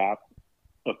like wrap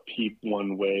a peep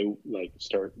one way, like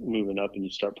start moving up, and you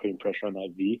start putting pressure on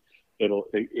that V.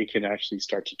 It can actually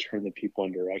start to turn the peep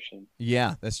one direction.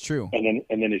 Yeah, that's true. And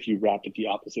then if you wrap it the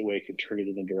opposite way, it can turn it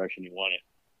in the direction you want it,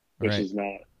 which is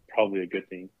not probably a good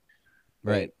thing.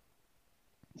 Right.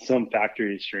 But some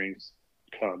factory strings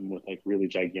come with like really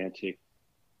gigantic,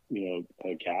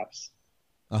 gaps.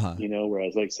 Uh-huh.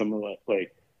 Whereas like some of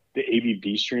like the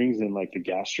ABB strings and like the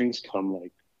gas strings come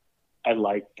like, I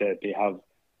like that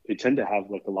they tend to have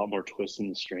like a lot more twists in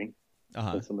the string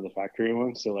Uh-huh. than some of the factory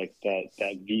ones. So like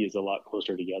that V is a lot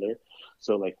closer together.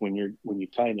 So like when you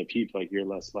tie in a peep, like you're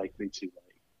less likely to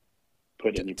like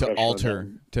put any To pressure alter,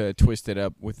 on to twist it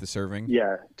up with the serving.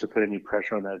 to put any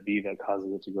pressure on that V that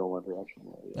causes it to go one direction.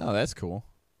 Yeah. Oh, that's cool.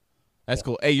 That's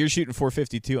cool. Hey, you're shooting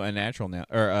 452 unnatural now,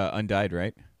 or undyed,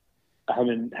 right? I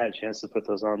haven't had a chance to put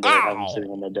those on, but I have them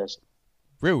sitting on my desk.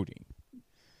 Rudy.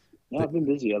 No, I've been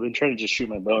busy. I've been trying to just shoot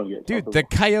my bow and get Dude, comfortable.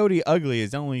 the Coyote Ugly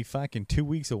is only fucking 2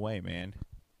 weeks away, man.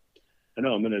 I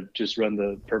know. I'm gonna just run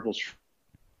the purple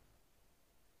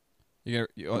You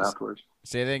afterwards.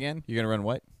 say that again? You're gonna run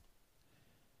what?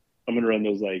 I'm gonna run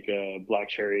those like black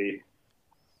cherry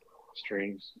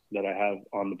strings that I have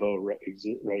on the bow right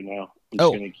now. I'm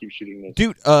just gonna keep shooting this.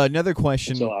 Dude, another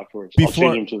question. Until afterwards, I'll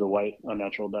Before- change them to the white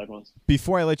unnatural dyed ones.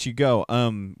 Before I let you go,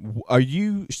 are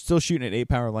you still shooting at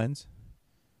 8-power lens?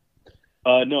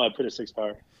 No, I put a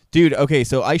 6-power. Dude, okay,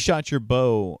 so I shot your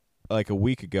bow like a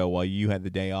week ago while you had the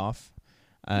day off,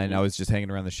 and I was just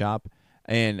hanging around the shop,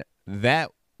 and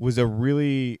that was a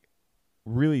really,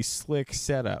 really slick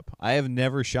setup. I have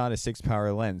never shot a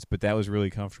 6-power lens, but that was really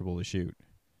comfortable to shoot.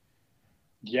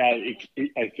 Yeah,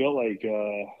 I feel like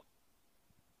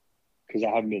because I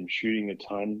haven't been shooting a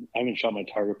ton. I haven't shot my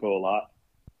target bow a lot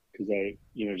because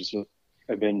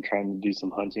I've been trying to do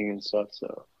some hunting and stuff.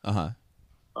 So I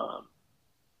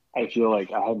feel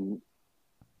like I haven't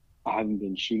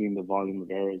been shooting the volume of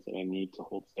arrows that I need to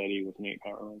hold steady with an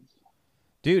 8-power lens.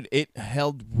 Dude, it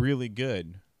held really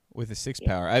good with a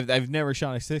 6-power. I've never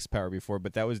shot a 6-power before,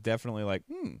 but that was definitely like,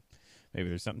 maybe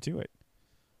there's something to it.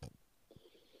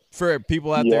 For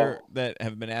people out there that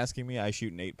have been asking me, I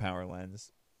shoot an 8-power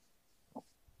lens,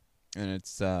 and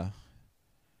it's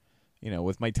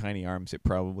with my tiny arms, it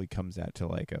probably comes out to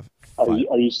like a.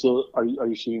 Are you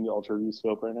shooting the Ultra V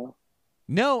scope right now?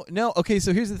 No. Okay,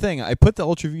 so here's the thing. I put the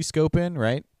Ultra V scope in,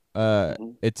 right?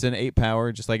 It's an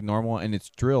 8-power, just like normal, and it's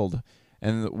drilled.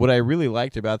 And what I really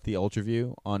liked about the Ultra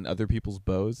View on other people's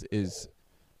bows is,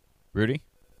 Rudy?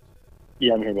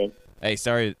 Yeah, I'm here, bud. Hey,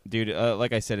 sorry, dude.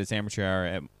 Like I said, it's amateur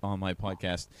hour on my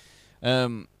podcast.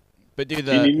 But dude,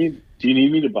 do you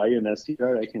need me to buy you an SD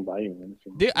card? I can buy you one.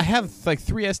 Dude, I have like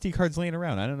 3 SD cards laying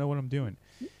around. I don't know what I'm doing.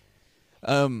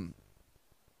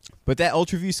 But that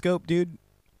Ultra View scope, dude,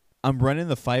 I'm running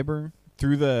the fiber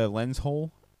through the lens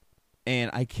hole, and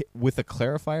with a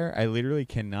clarifier, I literally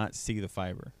cannot see the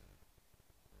fiber.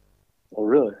 Oh,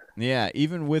 really? Yeah,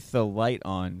 even with the light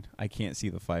on, I can't see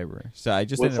the fiber. So I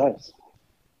just what size?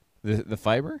 The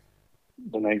fiber?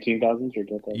 The 19,000s or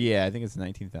 10,000? Yeah, I think it's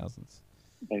 19,000s.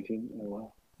 19. Oh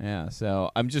wow. Yeah, so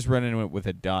I'm just running it with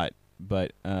a dot,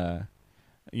 but at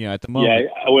the moment. Yeah,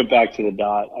 I went back to the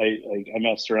dot. I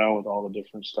messed around with all the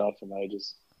different stuff, and I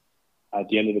just at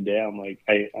the end of the day, I'm like,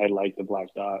 I like the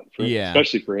black dot,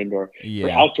 especially for indoor. Yeah.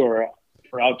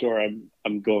 For outdoor,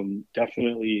 I'm going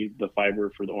definitely the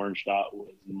fiber for the orange dot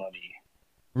was the money.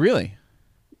 Really?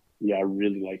 Yeah, I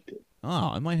really liked it. Oh,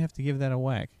 I might have to give that a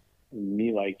whack.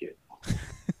 Me like it.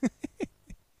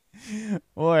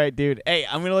 All right, dude. Hey,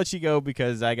 I'm gonna let you go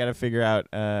because I gotta figure out,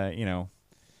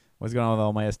 what's going on with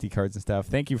all my SD cards and stuff.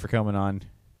 Thank you for coming on.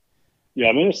 Yeah,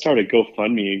 I'm gonna start a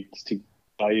GoFundMe just to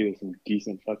buy you some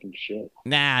decent fucking shit.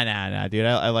 Nah, dude.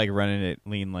 I like running it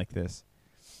lean like this.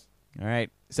 All right.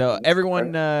 So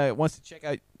everyone wants to check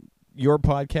out your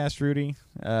podcast, Rudy.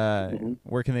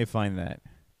 Where can they find that?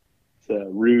 It's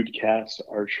Rude Cast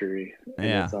Archery.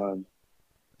 And it's on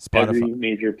Spotify. Every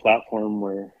major platform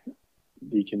where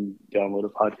you can download a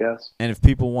podcast. And if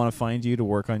people want to find you to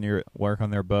work on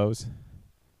their bows,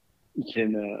 you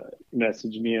can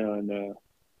message me on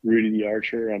Rudy the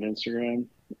Archer on Instagram,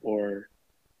 or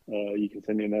you can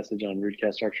send me a message on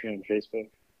Rudecast Archery on Facebook.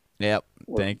 Yep.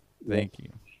 Thank you.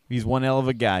 He's one hell of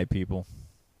a guy, people.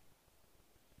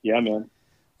 Yeah, man.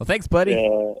 Well, thanks, buddy.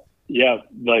 Yeah,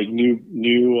 like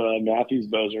new Matthews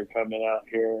bows are coming out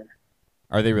here.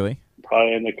 Are they really?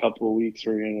 Probably in a couple of weeks,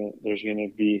 there's gonna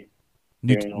be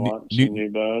new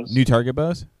bows. New target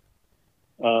bows?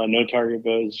 No target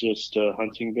bows, just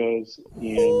hunting bows,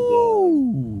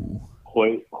 and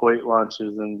Hoyt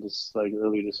launches in just like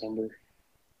early December.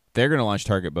 They're gonna launch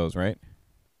target bows, right?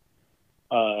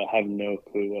 I have no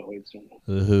clue what Hoyt's doing.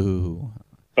 Ooh.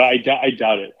 But I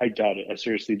doubt it. I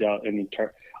seriously doubt any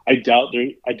I doubt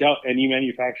any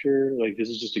manufacturer, like this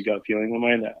is just a gut feeling of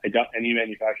mine, that I doubt any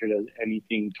manufacturer does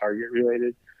anything target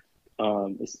related,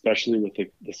 especially with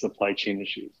the supply chain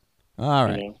issues. All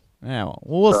right. You know? Yeah,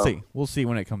 well, we'll see. We'll see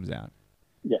when it comes out.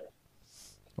 Yeah.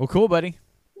 Well, cool, buddy.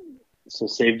 So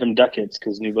save them ducats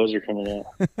because new bows are coming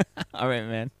out. All right,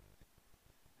 man.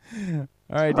 All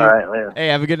right, dude. All right, later. Hey,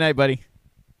 have a good night, buddy.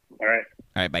 All right.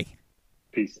 All right, bye.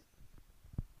 Peace.